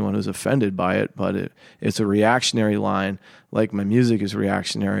to anyone who's offended by it, but it's a reactionary line, like my music is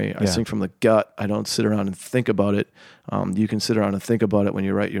reactionary. I sing from the gut. I don't sit around and think about it. You can sit around and think about it when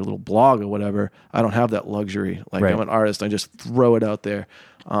you write your little blog or whatever. I don't have that luxury. I'm an artist. I just throw it out there,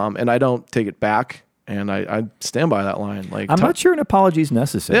 and I don't take it back. And I stand by that line. I'm not sure an apology is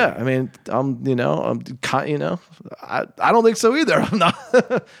necessary. Yeah, I mean, I don't think so either. I'm not,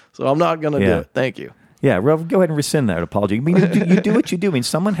 so I'm not going to do it. Thank you. Yeah, well, go ahead and rescind that apology. I mean, you do what you do. I mean,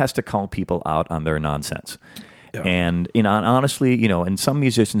 someone has to call people out on their nonsense. Yeah. And honestly, and some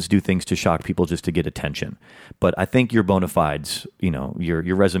musicians do things to shock people just to get attention. But I think your bona fides,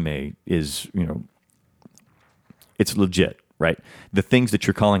 your resume is, it's legit, right? The things that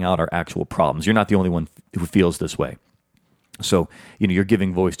you're calling out are actual problems. You're not the only one who feels this way. So, you're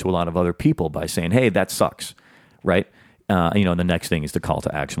giving voice to a lot of other people by saying, hey, that sucks, right? And the next thing is the call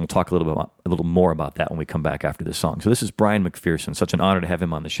to action. We'll talk a little more about that when we come back after this song. So this is Bryan McPherson. Such an honor to have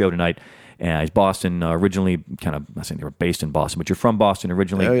him on the show tonight. He's Boston originally, I'm not saying they were based in Boston, but you're from Boston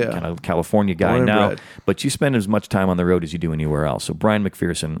originally, kind of California guy now. Bred. But you spend as much time on the road as you do anywhere else. So Bryan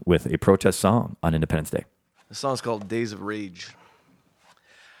McPherson with a protest song on Independence Day. The song's called Days of Rage.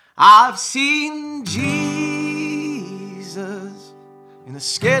 I've seen Jesus in a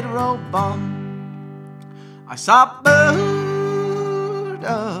Skid Row bum. I saw Buddha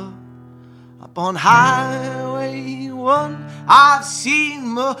up on Highway 1. I've seen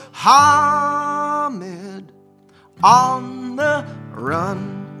Muhammad on the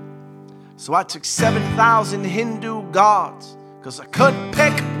run. So I took 7,000 Hindu gods, 'cause I could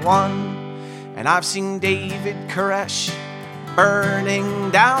pick one. And I've seen David Koresh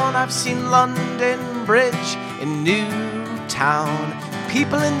burning down. I've seen London Bridge in Newtown.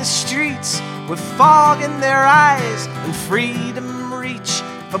 People in the streets with fog in their eyes and freedom reach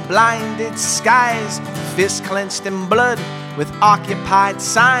for blinded skies. Fists clenched in blood with occupied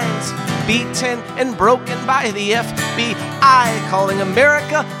signs, beaten and broken by the FBI, calling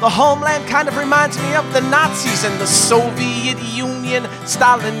America the homeland. Kind of reminds me of the Nazis and the Soviet Union.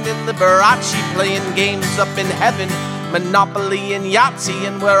 Stalin and Liberace playing games up in heaven, Monopoly and Yahtzee,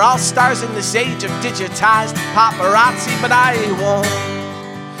 and we're all stars in this age of digitized paparazzi. But I won't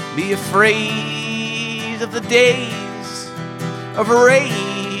be afraid of the days of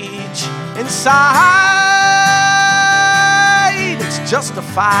rage inside. It's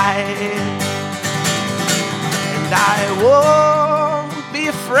justified. And I won't be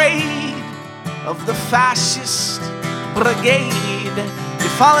afraid of the fascist brigade. You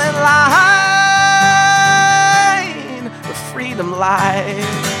fall in line, the freedom lies.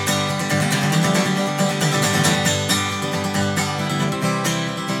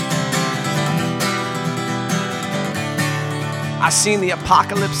 I seen the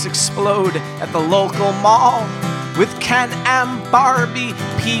apocalypse explode at the local mall with Ken and Barbie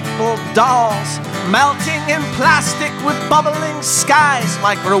people dolls, melting in plastic with bubbling skies.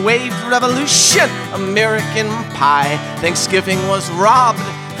 Microwave revolution, American pie. Thanksgiving was robbed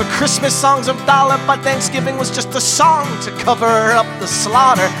for Christmas songs of dollar, but Thanksgiving was just a song to cover up the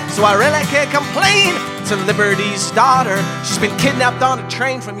slaughter. So I really can't complain to Liberty's daughter. She's been kidnapped on a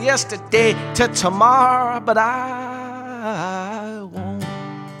train from yesterday to tomorrow, but I won't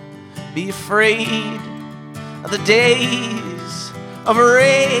be afraid of the days of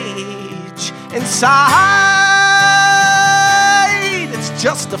rage inside. It's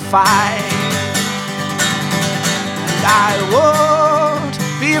justified. And I won't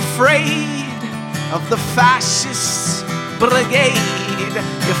be afraid of the fascist brigade.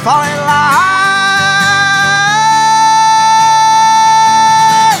 You fall in line,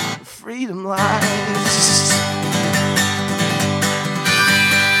 freedom lies.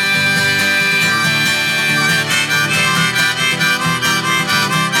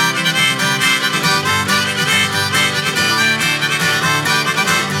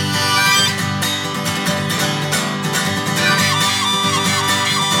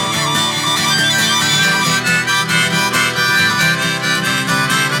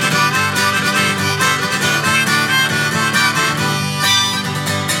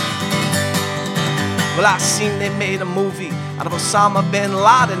 Well, I seen they made a movie out of Osama bin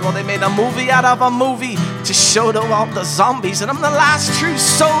Laden. Well, they made a movie out of a movie to show to all the zombies. And I'm the last true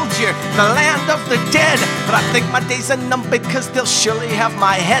soldier in the land of the dead. But I think my days are numbered, 'cause they'll surely have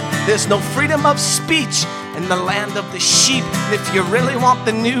my head. There's no freedom of speech in the land of the sheep. And if you really want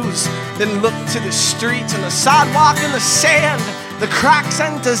the news, then look to the streets and the sidewalk and the sand, the cracks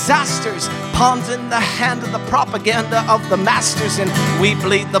and disasters, pawns in the hand of the propaganda of the masters. And we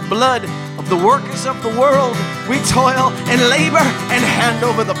bleed the blood of the workers of the world. We toil and labor and hand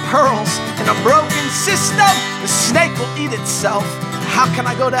over the pearls. In a broken system, the snake will eat itself. How can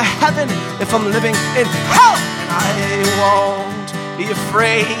I go to heaven if I'm living in hell? And I won't be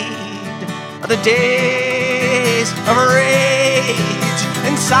afraid of the days of rage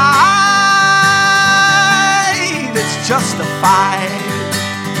inside. It's justified.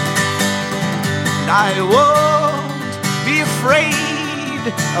 And I won't be afraid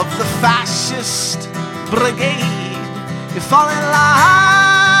of the fascist brigade. You fall in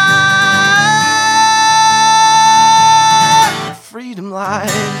line, freedom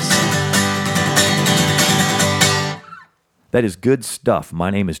lies. That is good stuff. My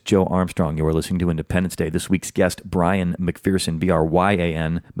name is Joe Armstrong. You are listening to Independence Day. This week's guest, Bryan McPherson,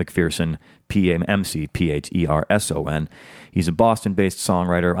 Bryan McPherson, PMCPHERSON. He's a Boston-based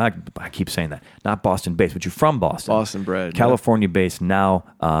songwriter. I keep saying that. Not Boston-based, but you're from Boston. Boston bred. California-based now,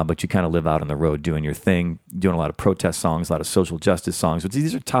 but you kind of live out on the road doing your thing, doing a lot of protest songs, a lot of social justice songs. But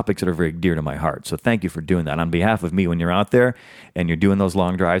these are topics that are very dear to my heart. So thank you for doing that. On behalf of me, when you're out there and you're doing those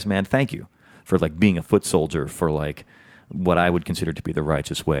long drives, man, thank you for like being a foot soldier for like what I would consider to be the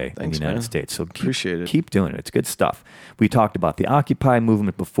righteous way in the United States. So appreciate it. Keep doing it. It's good stuff. We talked about the Occupy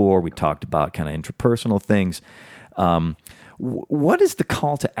movement before. We talked about kind of interpersonal things. What is the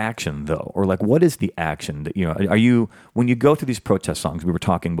call to action, though? Or like, what is the action that, are you, when you go through these protest songs, we were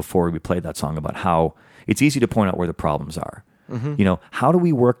talking before we played that song about how it's easy to point out where the problems are. Mm-hmm. How do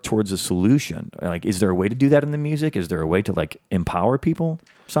we work towards a solution? Like, is there a way to do that in the music? Is there a way to like empower people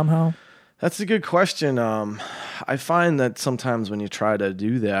somehow? That's a good question. I find that sometimes when you try to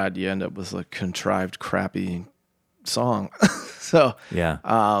do that, you end up with a contrived, crappy song. So, yeah.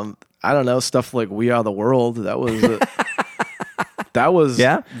 I don't know, stuff like "We Are the World." That was that was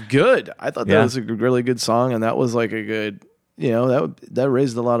good. I thought that was a really good song, and that was like a good, that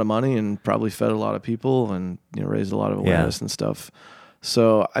raised a lot of money and probably fed a lot of people, and raised a lot of awareness and stuff.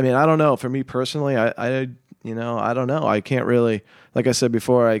 So, I mean, I don't know. For me personally, I don't know. I can't really, like I said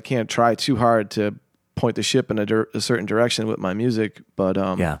before, I can't try too hard to point the ship in a certain direction with my music. But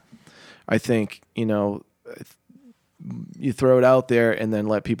I think, you throw it out there and then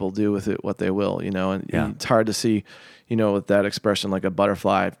let people do with it what they will, and it's hard to see, with that expression, like a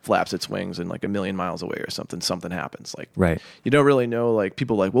butterfly flaps its wings and like a million miles away or something happens. Like, right. You don't really know, like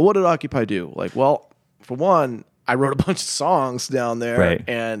people like, well, what did Occupy do? Like, well, for one, I wrote a bunch of songs down there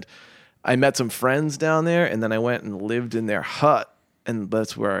and I met some friends down there, and then I went and lived in their hut, and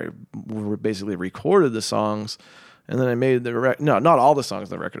that's where we basically recorded the songs. And then I made the record. No, not all the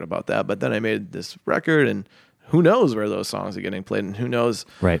songs on the record about that, but then I made this record, and who knows where those songs are getting played, and who knows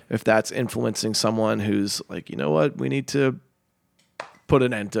if that's influencing someone who's like, you know what, we need to put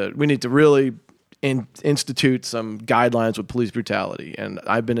an end to. We need to really institute some guidelines with police brutality, and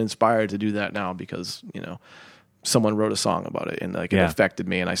I've been inspired to do that now because someone wrote a song about it, and like it affected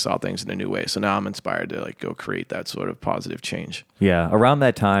me, and I saw things in a new way. So now I'm inspired to like go create that sort of positive change. Yeah. Around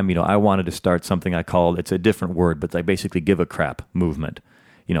that time, I wanted to start something I called, it's a different word, but I basically give a crap movement.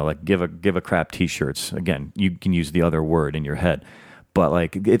 Like give a crap t-shirts. Again, you can use the other word in your head, but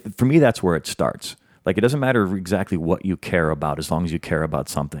like for me, that's where it starts. Like it doesn't matter exactly what you care about as long as you care about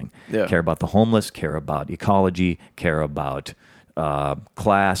something. Yeah. Care about the homeless, care about ecology, care about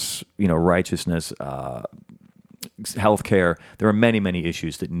class, righteousness, healthcare. There are many, many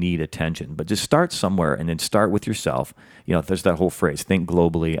issues that need attention, but just start somewhere and then start with yourself. There's that whole phrase, think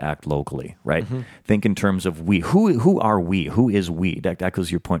globally, act locally, right? Mm-hmm. Think in terms of we. Who are we? Who is we? That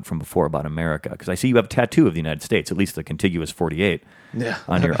echoes your point from before about America, because I see you have a tattoo of the United States, at least the contiguous 48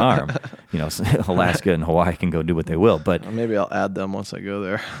 on your arm. Alaska and Hawaii can go do what they will, but maybe I'll add them once I go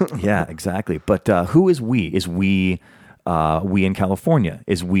there. Yeah, exactly. But who is we? Is we in California?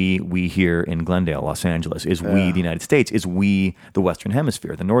 Is we here in Glendale, Los Angeles? Is we the United States? Is we the Western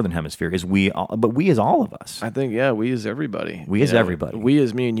Hemisphere, the Northern Hemisphere? Is we all, but we is all of us. I think, we is everybody. We is everybody. We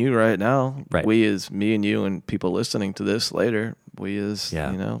is me and you right now. Right. We is me and you and people listening to this later. We is,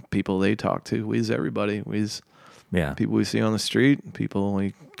 people they talk to. We is everybody. We is people we see on the street, people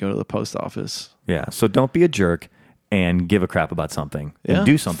we go to the post office. Yeah, so don't be a jerk and give a crap about something and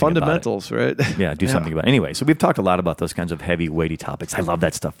do something fundamentals, about it. Right? Yeah, do something about it. Anyway, so we've talked a lot about those kinds of heavy, weighty topics. I love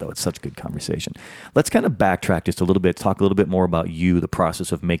that stuff, though. It's such good conversation. Let's kind of backtrack just a little bit, talk a little bit more about you, the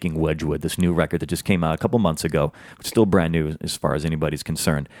process of making Wedgewood, this new record that just came out a couple months ago. It's still brand new as far as anybody's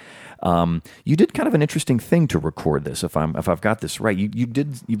concerned. You did kind of an interesting thing to record this, if I've got this right. You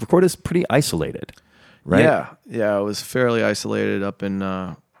recorded this pretty isolated, right? Yeah, it was fairly isolated up in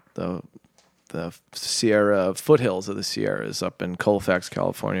the Sierra foothills of the Sierras up in Colfax,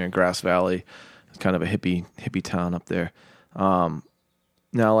 California, and Grass Valley. It's kind of a hippie town up there.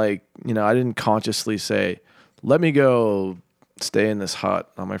 Now, I didn't consciously say, let me go stay in this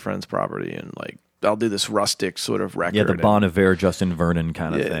hut on my friend's property and I'll do this rustic sort of record. Yeah, the Bon Iver, Justin Vernon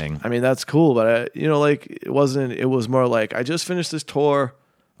kind of thing. I mean, that's cool, but it was more like, I just finished this tour.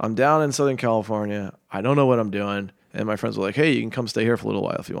 I'm down in Southern California. I don't know what I'm doing. And my friends were like, hey, you can come stay here for a little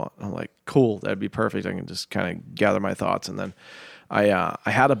while if you want. I'm like, cool, that'd be perfect. I can just kind of gather my thoughts. And then I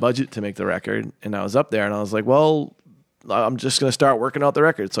had a budget to make the record, and I was up there, and I was like, well, I'm just going to start working out the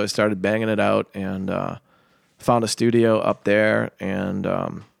record. So I started banging it out and found a studio up there. And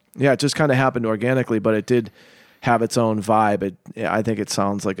it just kind of happened organically, but it did have its own vibe. I think it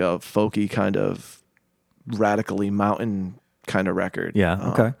sounds like a folky kind of radically mountain kind of record.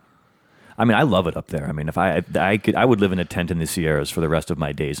 Yeah. Okay. I mean, I love it up there. I mean, if I could, I would live in a tent in the Sierras for the rest of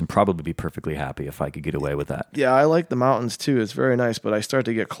my days and probably be perfectly happy if I could get away with that. Yeah, I like the mountains too. It's very nice, but I start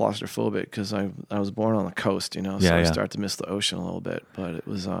to get claustrophobic because I was born on the coast, so I start to miss the ocean a little bit. But it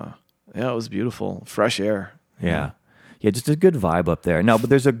was it was beautiful, fresh air. Yeah. Yeah, just a good vibe up there. No,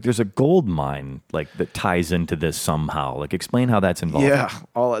 but there's a gold mine like that ties into this somehow. Like, explain how that's involved.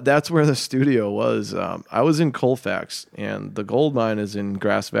 Yeah, that's where the studio was. I was in Colfax, and the gold mine is in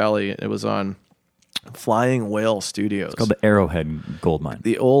Grass Valley. It was on Flying Whale Studios. It's called the Arrowhead Gold Mine.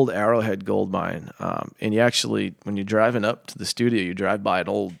 The old Arrowhead Gold Mine. And you actually, when you're driving up to the studio, you drive by an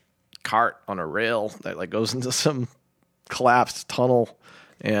old cart on a rail that like goes into some collapsed tunnel,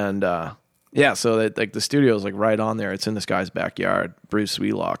 and yeah, so that, like, the studio is like right on there. It's in this guy's backyard, Bruce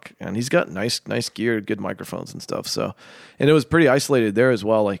Wheelock, and he's got nice gear, good microphones and stuff. So, and it was pretty isolated there as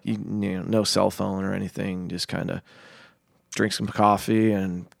well. Like, no cell phone or anything. Just kind of drink some coffee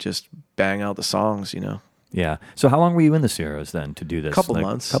and just bang out the songs. Yeah. So, how long were you in the Sierras then to do this? Couple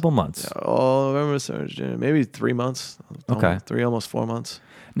months. Yeah, I remember maybe 3 months. Okay. Almost 4 months.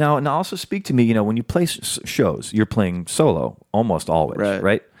 Now also speak to me. When you play shows, you're playing solo almost always,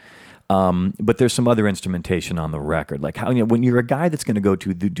 right? But there's some other instrumentation on the record. Like, how, when you're a guy that's going to go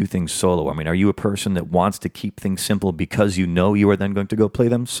to do things solo, I mean, are you a person that wants to keep things simple because you are then going to go play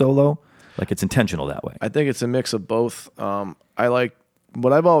them solo? Like, it's intentional that way. I think it's a mix of both. I like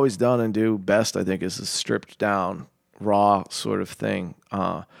what I've always done and do best, I think, is a stripped down, raw sort of thing.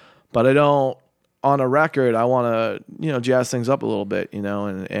 But I don't, on a record, I want to, jazz things up a little bit,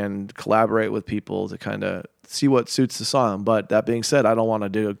 and collaborate with people to kind of see what suits the song. But that being said, I don't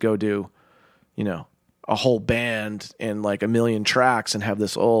want to go do a whole band and like a million tracks and have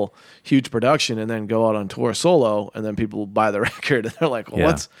this whole huge production and then go out on tour solo, and then people buy the record and they're like,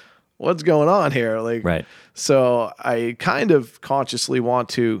 well, what's going on here? Like, right. So I kind of consciously want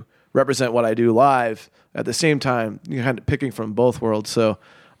to represent what I do live at the same time, kind of picking from both worlds. So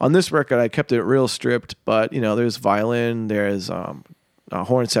on this record, I kept it real stripped, but there's violin, there's a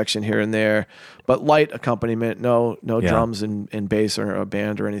horn section here and there, but light accompaniment, no drums and bass or a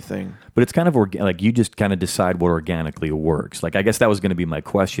band or anything. But it's kind of like you just kind of decide what organically works. Like, I guess that was going to be my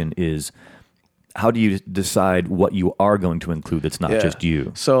question is, how do you decide what you are going to include that's not just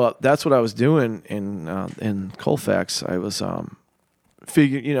you? So that's what I was doing in Colfax. I was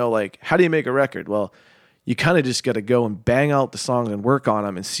figuring, like, how do you make a record? Well, you kind of just got to go and bang out the songs and work on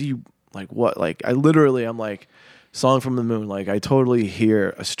them and see like what, like, I'm like, Song from the Moon, like, I totally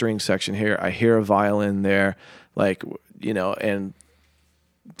hear a string section here. I hear a violin there, like, and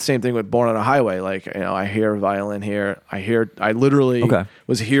same thing with Born on a Highway. Like, I hear a violin here. I literally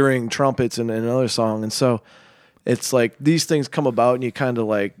was hearing trumpets in another song. And so it's like these things come about and you kind of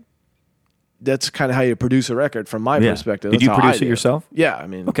like, that's kind of how you produce a record from my perspective. Did you produce it yourself? Yeah. I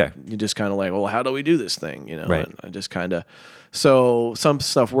mean, you just kind of like, well, how do we do this thing? Right. And I just kind of, so some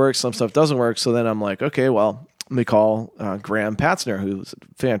stuff works, some stuff doesn't work. So then I'm like, okay, well, let me call Graham Patzner, who's a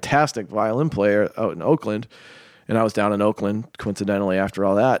fantastic violin player out in Oakland. And I was down in Oakland, coincidentally, after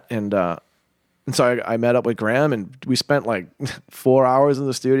all that. And so I met up with Graham, and we spent like 4 hours in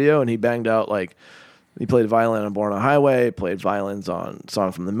the studio, and he banged out, like, he played violin on Born on a Highway, played violins on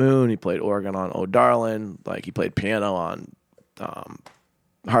Song from the Moon, he played organ on Oh Darlin', like, he played piano on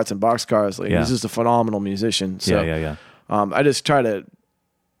Hearts and Boxcars. Like, he's just a phenomenal musician. So I just try to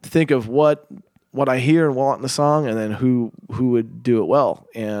think of what I hear and want in the song, and then who would do it well.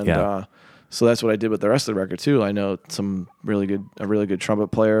 And so that's what I did with the rest of the record too. I know a really good trumpet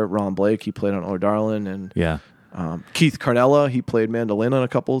player, Ron Blake. He played on "Oh Darlin'," and Keith Carnella. He played mandolin on a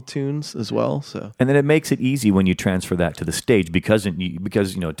couple of tunes as well. So, and then it makes it easy when you transfer that to the stage because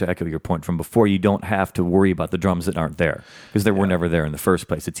to echo your point from before, you don't have to worry about the drums that aren't there because they were never there in the first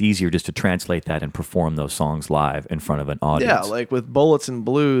place. It's easier just to translate that and perform those songs live in front of an audience. Yeah, like with Bullets and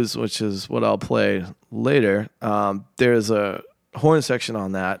Blues, which is what I'll play later. There's a horn section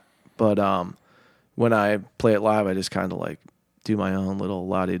on that. But when I play it live, I just kind of like do my own little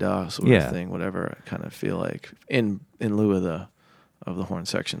la-di-da sort of thing, whatever I kind of feel like in lieu of the horn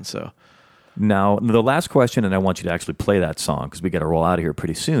section. So now the last question, and I want you to actually play that song because we got to roll out of here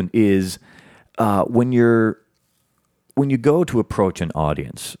pretty soon, is when you go to approach an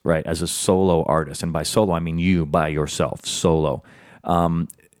audience, right, as a solo artist, and by solo I mean you by yourself, solo.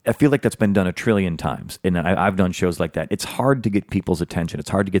 I feel like that's been done a trillion times, and I've done shows like that. It's hard to get people's attention.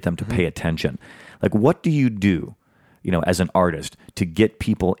 It's hard to get them to pay attention. Like, what do you do, as an artist to get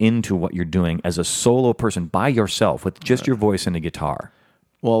people into what you're doing as a solo person by yourself with just your voice and a guitar?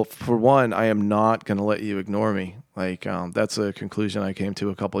 Well, for one, I am not going to let you ignore me. Like, that's a conclusion I came to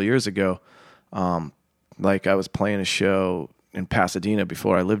a couple of years ago. like I was playing a show in Pasadena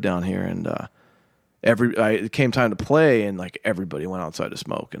before I lived down here, and it came time to play, and like everybody went outside to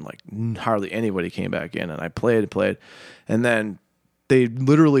smoke, and like hardly anybody came back in, and I played, and then they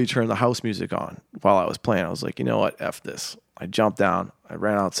literally turned the house music on while I was playing. I was like, you know what, F this. I jumped down, I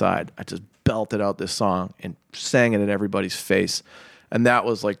ran outside, I just belted out this song and sang it in everybody's face. And that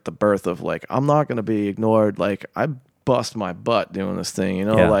was like the birth of like, I'm not going to be ignored. Like I bust my butt doing this thing, you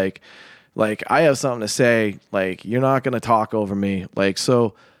know, like I have something to say, like you're not going to talk over me. Like,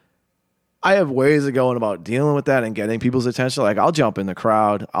 so I have ways of going about dealing with that and getting people's attention. Like I'll jump in the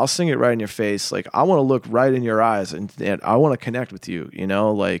crowd, I'll sing it right in your face. Like I want to look right in your eyes and I want to connect with you, you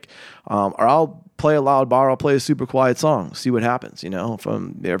know, like, or I'll play a loud bar, I'll play a super quiet song, see what happens, you know, if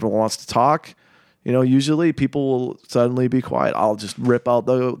everyone wants to talk, you know, usually people will suddenly be quiet. I'll just rip out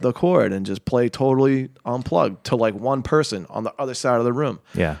the chord and just play totally unplugged to like one person on the other side of the room.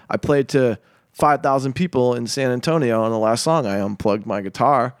 Yeah. I played to 5,000 people in San Antonio on the last song. I unplugged my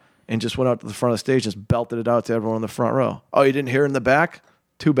guitar and just went out to the front of the stage, just belted it out to everyone in the front row. Oh, you didn't hear it in the back?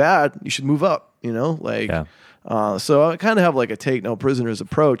 Too bad. You should move up, you know? Like, so I kind of have like a take no prisoners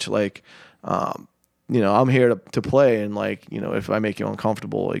approach. Like, you know, I'm here to play, and like, you know, if I make you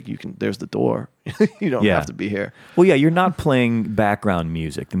uncomfortable, like there's the door. You don't have to be here. Well, yeah, you're not playing background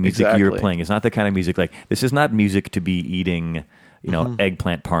music. The music you're playing is not the kind of music like, this is not music to be eating, you know,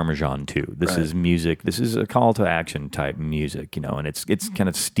 eggplant parmesan to. This is music. This is a call to action type music, you know, and it's kind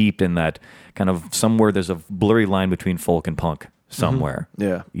of steeped in that kind of somewhere there's a blurry line between folk and punk somewhere.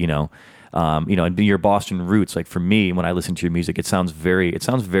 Yeah. You know, and your Boston roots, like for me, when I listen to your music, it sounds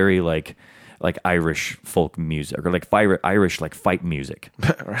very like Irish folk music, or like Irish like fight music,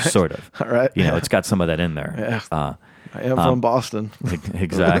 sort of. Right. You know, it's got some of that in there. Yeah. I am from Boston.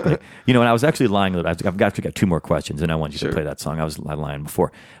 Exactly. You know, and I was actually lying. I've actually got two more questions, and I want you to play that song. I was lying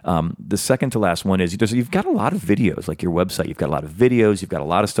before. The second to last one is you've got a lot of videos, like your website. You've got a lot of videos. You've got a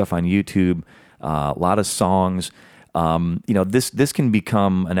lot of stuff on YouTube, a lot of songs. You know, this can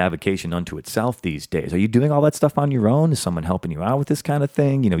become an avocation unto itself these days. Are you doing all that stuff on your own? Is someone helping you out with this kind of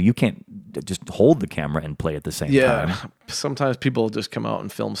thing? You know, you can't just hold the camera and play at the same time. Yeah, sometimes people just come out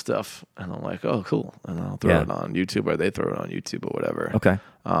and film stuff, and I'm like, oh, cool, and I'll throw it on YouTube, or they throw it on YouTube, or whatever. Okay.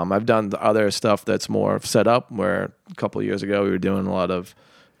 I've done the other stuff that's more set up, where a couple of years ago we were doing a lot of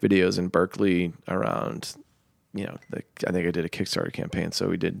videos in Berkeley around, you know, I think I did a Kickstarter campaign, so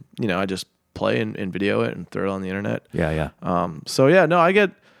we did, you know, I just play and video it and throw it on the internet. So yeah, no,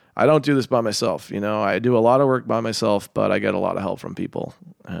 I don't do this by myself. You know, I do a lot of work by myself, but I get a lot of help from people,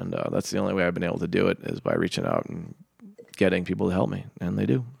 and that's the only way I've been able to do it, is by reaching out and getting people to help me, and they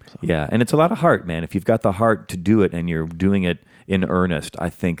do. So. Yeah, and it's a lot of heart, man. If you've got the heart to do it and you're doing it in earnest, I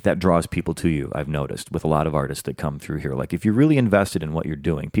think that draws people to you. I've noticed with a lot of artists that come through here. Like if you're really invested in what you're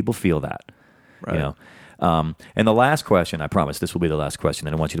doing, people feel that. Right. You know. And the last question, I promise this will be the last question,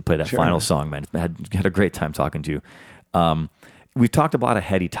 and I want you to play that final song, man. I had a great time talking to you. We've talked a lot of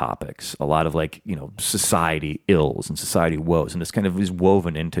heady topics, a lot of like, you know, society ills and society woes, and this kind of is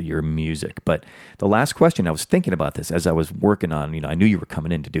woven into your music. But the last question, I was thinking about this as I was working on, you know, I knew you were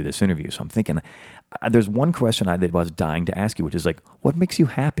coming in to do this interview, so I'm thinking, there's one question I was dying to ask you, which is like, what makes you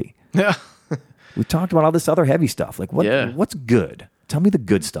happy? Yeah. We talked about all this other heavy stuff. Like, what's good? Tell me the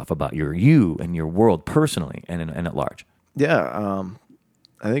good stuff about you and your world personally and at large. Yeah.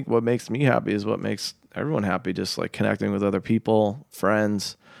 I think what makes me happy is what makes everyone happy. Just like connecting with other people,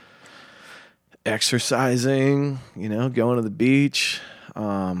 friends, exercising, you know, going to the beach,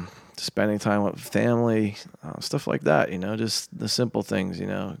 spending time with family, stuff like that, you know, just the simple things, you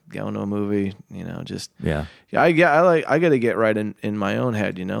know, going to a movie, you know, just, I got to get right in my own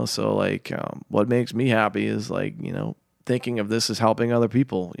head, you know? So like, what makes me happy is like, you know, thinking of this as helping other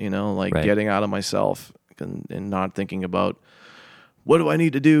people, you know, like getting out of myself and not thinking about what do I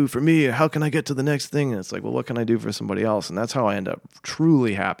need to do for me? How can I get to the next thing? And it's like, well, what can I do for somebody else? And that's how I end up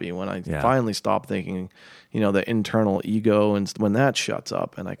truly happy when I finally stop thinking, you know, the internal ego, and when that shuts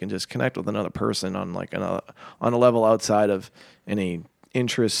up and I can just connect with another person on like on a level outside of any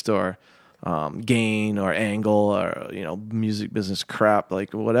interest or gain or angle or, you know, music business crap,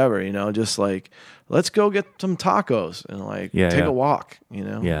 like whatever, you know, just like, let's go get some tacos and like take a walk, you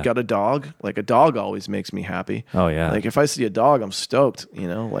know, got a dog, like a dog always makes me happy. Oh yeah. Like if I see a dog, I'm stoked, you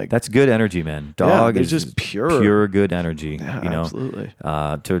know, like that's good energy, man. Dog is just pure good energy, you know, absolutely.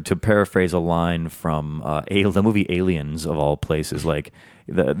 To paraphrase a line from the movie Aliens of all places, like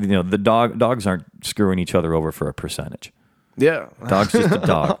the dogs aren't screwing each other over for a percentage. Yeah. Dog's just a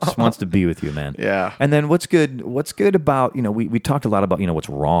dog. Just wants to be with you, man. Yeah. And then what's good about, we talked a lot about, what's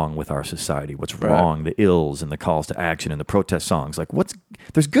wrong with our society, what's wrong, the ills and the calls to action and the protest songs. Like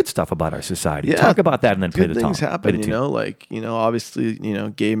there's good stuff about our society. Yeah. Talk about that and then play the Good things tune. happen, obviously,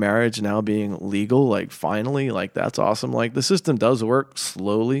 gay marriage now being legal, like finally, like that's awesome. Like the system does work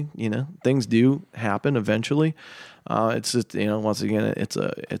slowly, things do happen eventually. It's just, once again, it's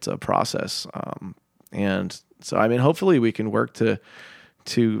a process. And so, I mean, hopefully we can work to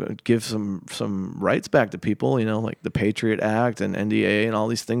give some rights back to people, like the Patriot Act and NDA and all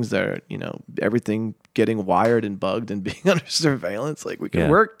these things that are, everything getting wired and bugged and being under surveillance. Like we can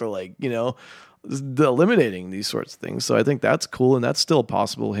work to eliminating these sorts of things. So I think that's cool. And that's still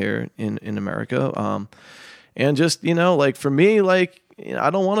possible here in America. And just, like for me, like,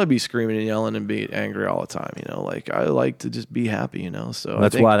 I don't want to be screaming and yelling and be angry all the time. Like I like to just be happy. So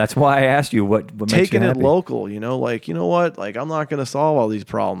that's why I asked you what makes you happy. Taking it local. Like what? Like I'm not going to solve all these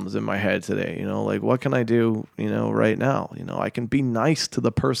problems in my head today. Like what can I do? Right now. I can be nice to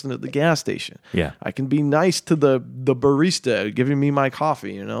the person at the gas station. Yeah. I can be nice to the barista giving me my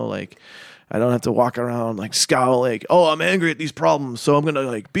coffee. Like I don't have to walk around like scowl like, oh, I'm angry at these problems, so I'm gonna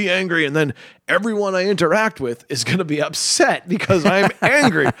like be angry, and then everyone I interact with is gonna be upset because I'm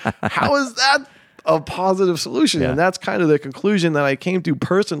angry. How is that a positive solution? Yeah. And that's kind of the conclusion that I came to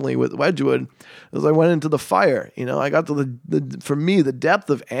personally with Wedgewood as I went into the fire. I got to for me the depth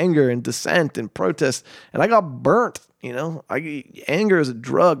of anger and dissent and protest, and I got burnt. Anger is a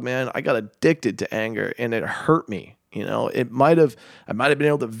drug, man. I got addicted to anger, and it hurt me. I might have been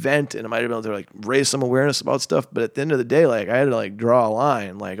able to vent and I might have been able to like raise some awareness about stuff. But at the end of the day, like I had to like draw a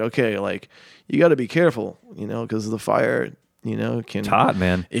line, like, okay, like you got to be careful, because the fire, can, it's hot,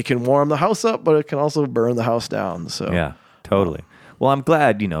 man. It can warm the house up, but it can also burn the house down. So yeah, totally. Well, I'm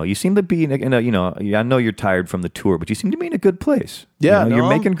glad, you seem to be in I know you're tired from the tour, but you seem to be in a good place. Yeah. You're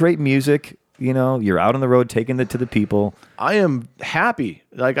making great music. You're out on the road taking it to the people. I am happy.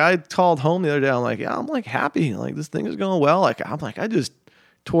 Like I called home the other day. I'm like, yeah, I'm like happy. Like this thing is going well. Like I just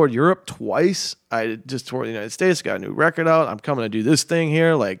toured Europe twice. I just toured the United States. Got a new record out. I'm coming to do this thing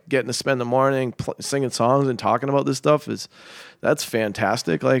here. Like getting to spend the morning singing songs and talking about this stuff that's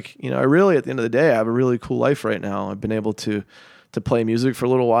fantastic. Like I really at the end of the day I have a really cool life right now. I've been able to play music for a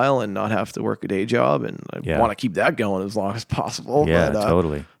little while and not have to work a day job, and I want to keep that going as long as possible. Yeah, but,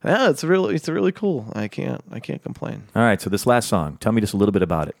 totally. Yeah, it's really cool. I can't complain. All right, so this last song, tell me just a little bit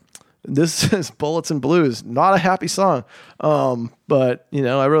about it. This is Bullets and Blues. Not a happy song, but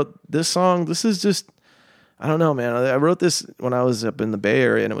I wrote this song. This is just, I don't know, man. I wrote this when I was up in the Bay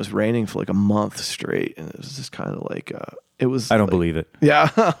Area, and it was raining for like a month straight, and it was just kind of like. It was. I don't believe it. Yeah,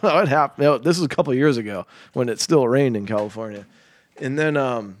 it happened. This was a couple of years ago when it still rained in California. And then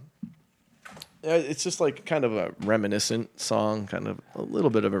it's just like kind of a reminiscent song, kind of a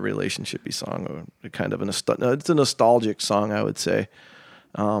little bit of a relationship-y song, or kind of it's a nostalgic song, I would say.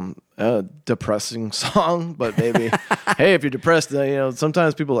 A depressing song, but maybe, hey, if you're depressed,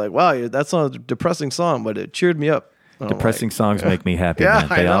 sometimes people are like, wow, that's not a depressing song, but it cheered me up. Depressing songs make me happy, yeah,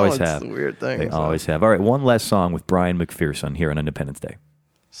 man. They always it's have. The weird thing. They always have. All right, one last song with Bryan McPherson here on Independence Day.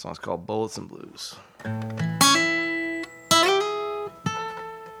 The song's called Bullets and Blues.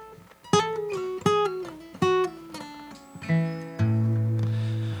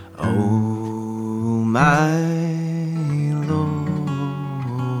 Oh, my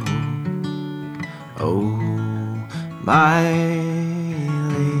Lord, oh, my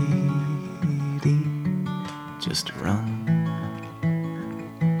lady, just run.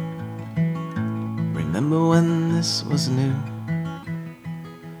 Remember when this was new,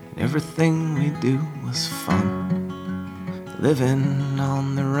 and everything we do was fun, living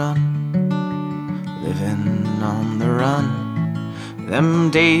on the run, living on the run. Them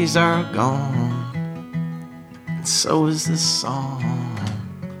days are gone, and so is this song.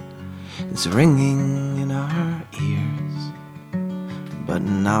 It's ringing in our ears, but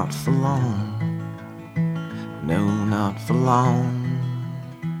not for long. No, not for long.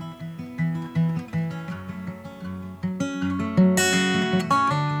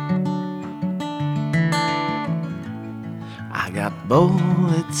 I got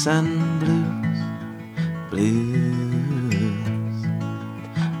bullets and blues, blues.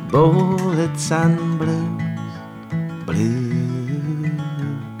 Bullets and blues, blues.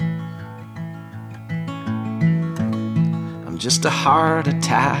 I'm just a heart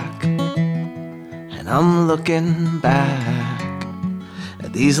attack, and I'm looking back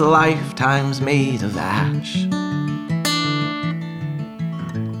at these lifetimes made of ash.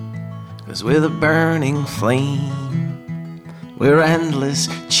 'Cause we're the burning flame, we're endless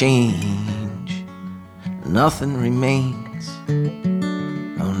change. Nothing remains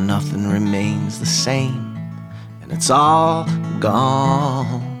Oh, nothing remains the same, and it's all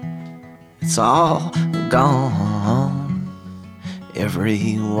gone. It's all gone.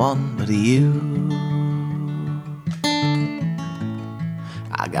 Everyone but you.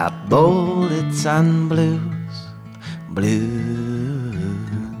 I got bullets and blues, blues,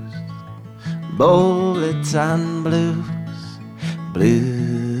 bullets and blues, blues.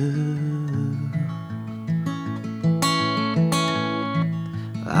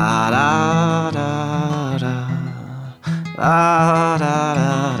 La da da da, la da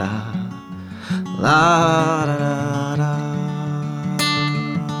da da, la da da,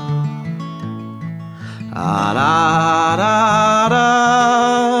 la da da.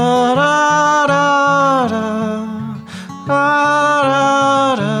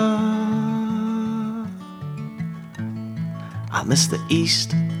 I miss the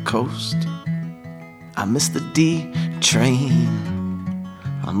East Coast. I miss the D train.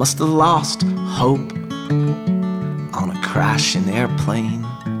 I must have lost hope on a crashing airplane.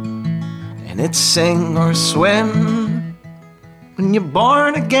 And it's sing or swim when you're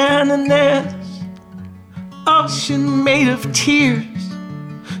born again in this ocean made of tears,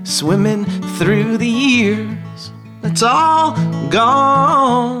 swimming through the years. It's all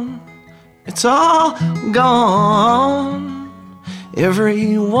gone. It's all gone.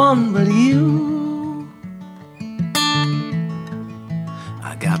 Everyone but you.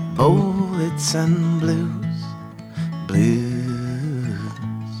 I got bullets and blues, blues,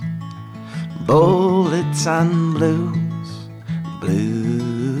 bullets and blues,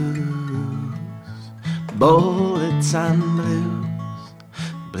 blues, bullets and blues,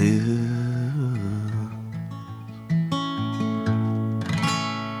 blues.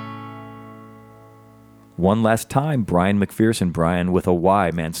 One last time, Bryan McPherson, Bryan with a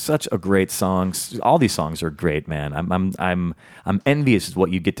Y, man. Such a great song. All these songs are great, man. I'm envious of what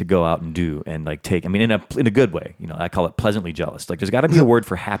you get to go out and do and like take. I mean, in a good way. You know, I call it pleasantly jealous. Like, there's got to be a word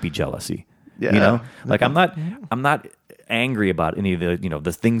for happy jealousy. Yeah. You know, like I'm not angry about any of the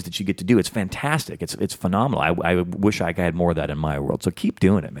the things that you get to do. It's fantastic. It's phenomenal. I wish I had more of that in my world. So keep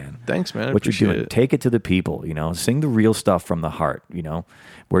doing it, man. Thanks, man. What you're doing, take it to the people. You know, sing the real stuff from the heart. You know,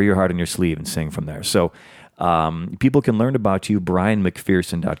 wear your heart on your sleeve and sing from there. So people can learn about you.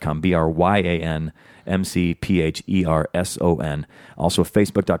 BryanMcPherson.com. BryanMcPherson. Also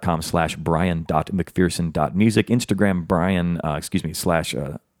Facebook.com/Bryan.McPherson.music. Instagram Bryan.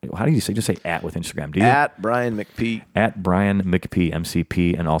 How do you say? Just say at with Instagram. Do you? At Bryan McP. At Bryan McP,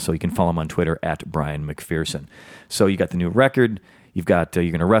 MCP. And also you can follow him on Twitter at Bryan McPherson. So you got the new record. You've got, you're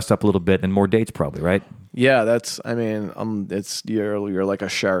going to rest up a little bit and more dates probably, right? Yeah, it's, you're like a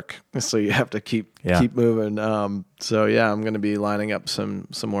shark. So you have to keep moving. So yeah, I'm going to be lining up some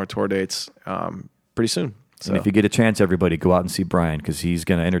more tour dates, pretty soon. So. And if you get a chance, everybody, go out and see Bryan because he's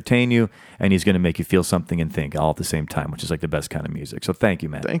going to entertain you and he's going to make you feel something and think all at the same time, which is like the best kind of music. So thank you,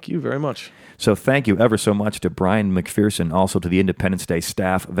 man. Thank you very much. So thank you ever so much to Bryan McPherson, also to the Independence Day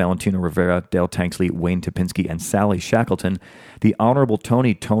staff, Valentino Rivera, Dale Tanksley, Wayne Topinski, and Sally Shackleton. The Honorable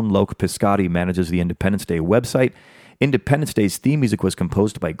Tony Loke Piscotti manages the Independence Day website. Independence Day's theme music was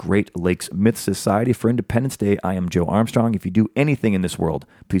composed by Great Lakes Myth Society. For Independence Day, I am Joe Armstrong. If you do anything in this world,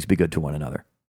 please be good to one another.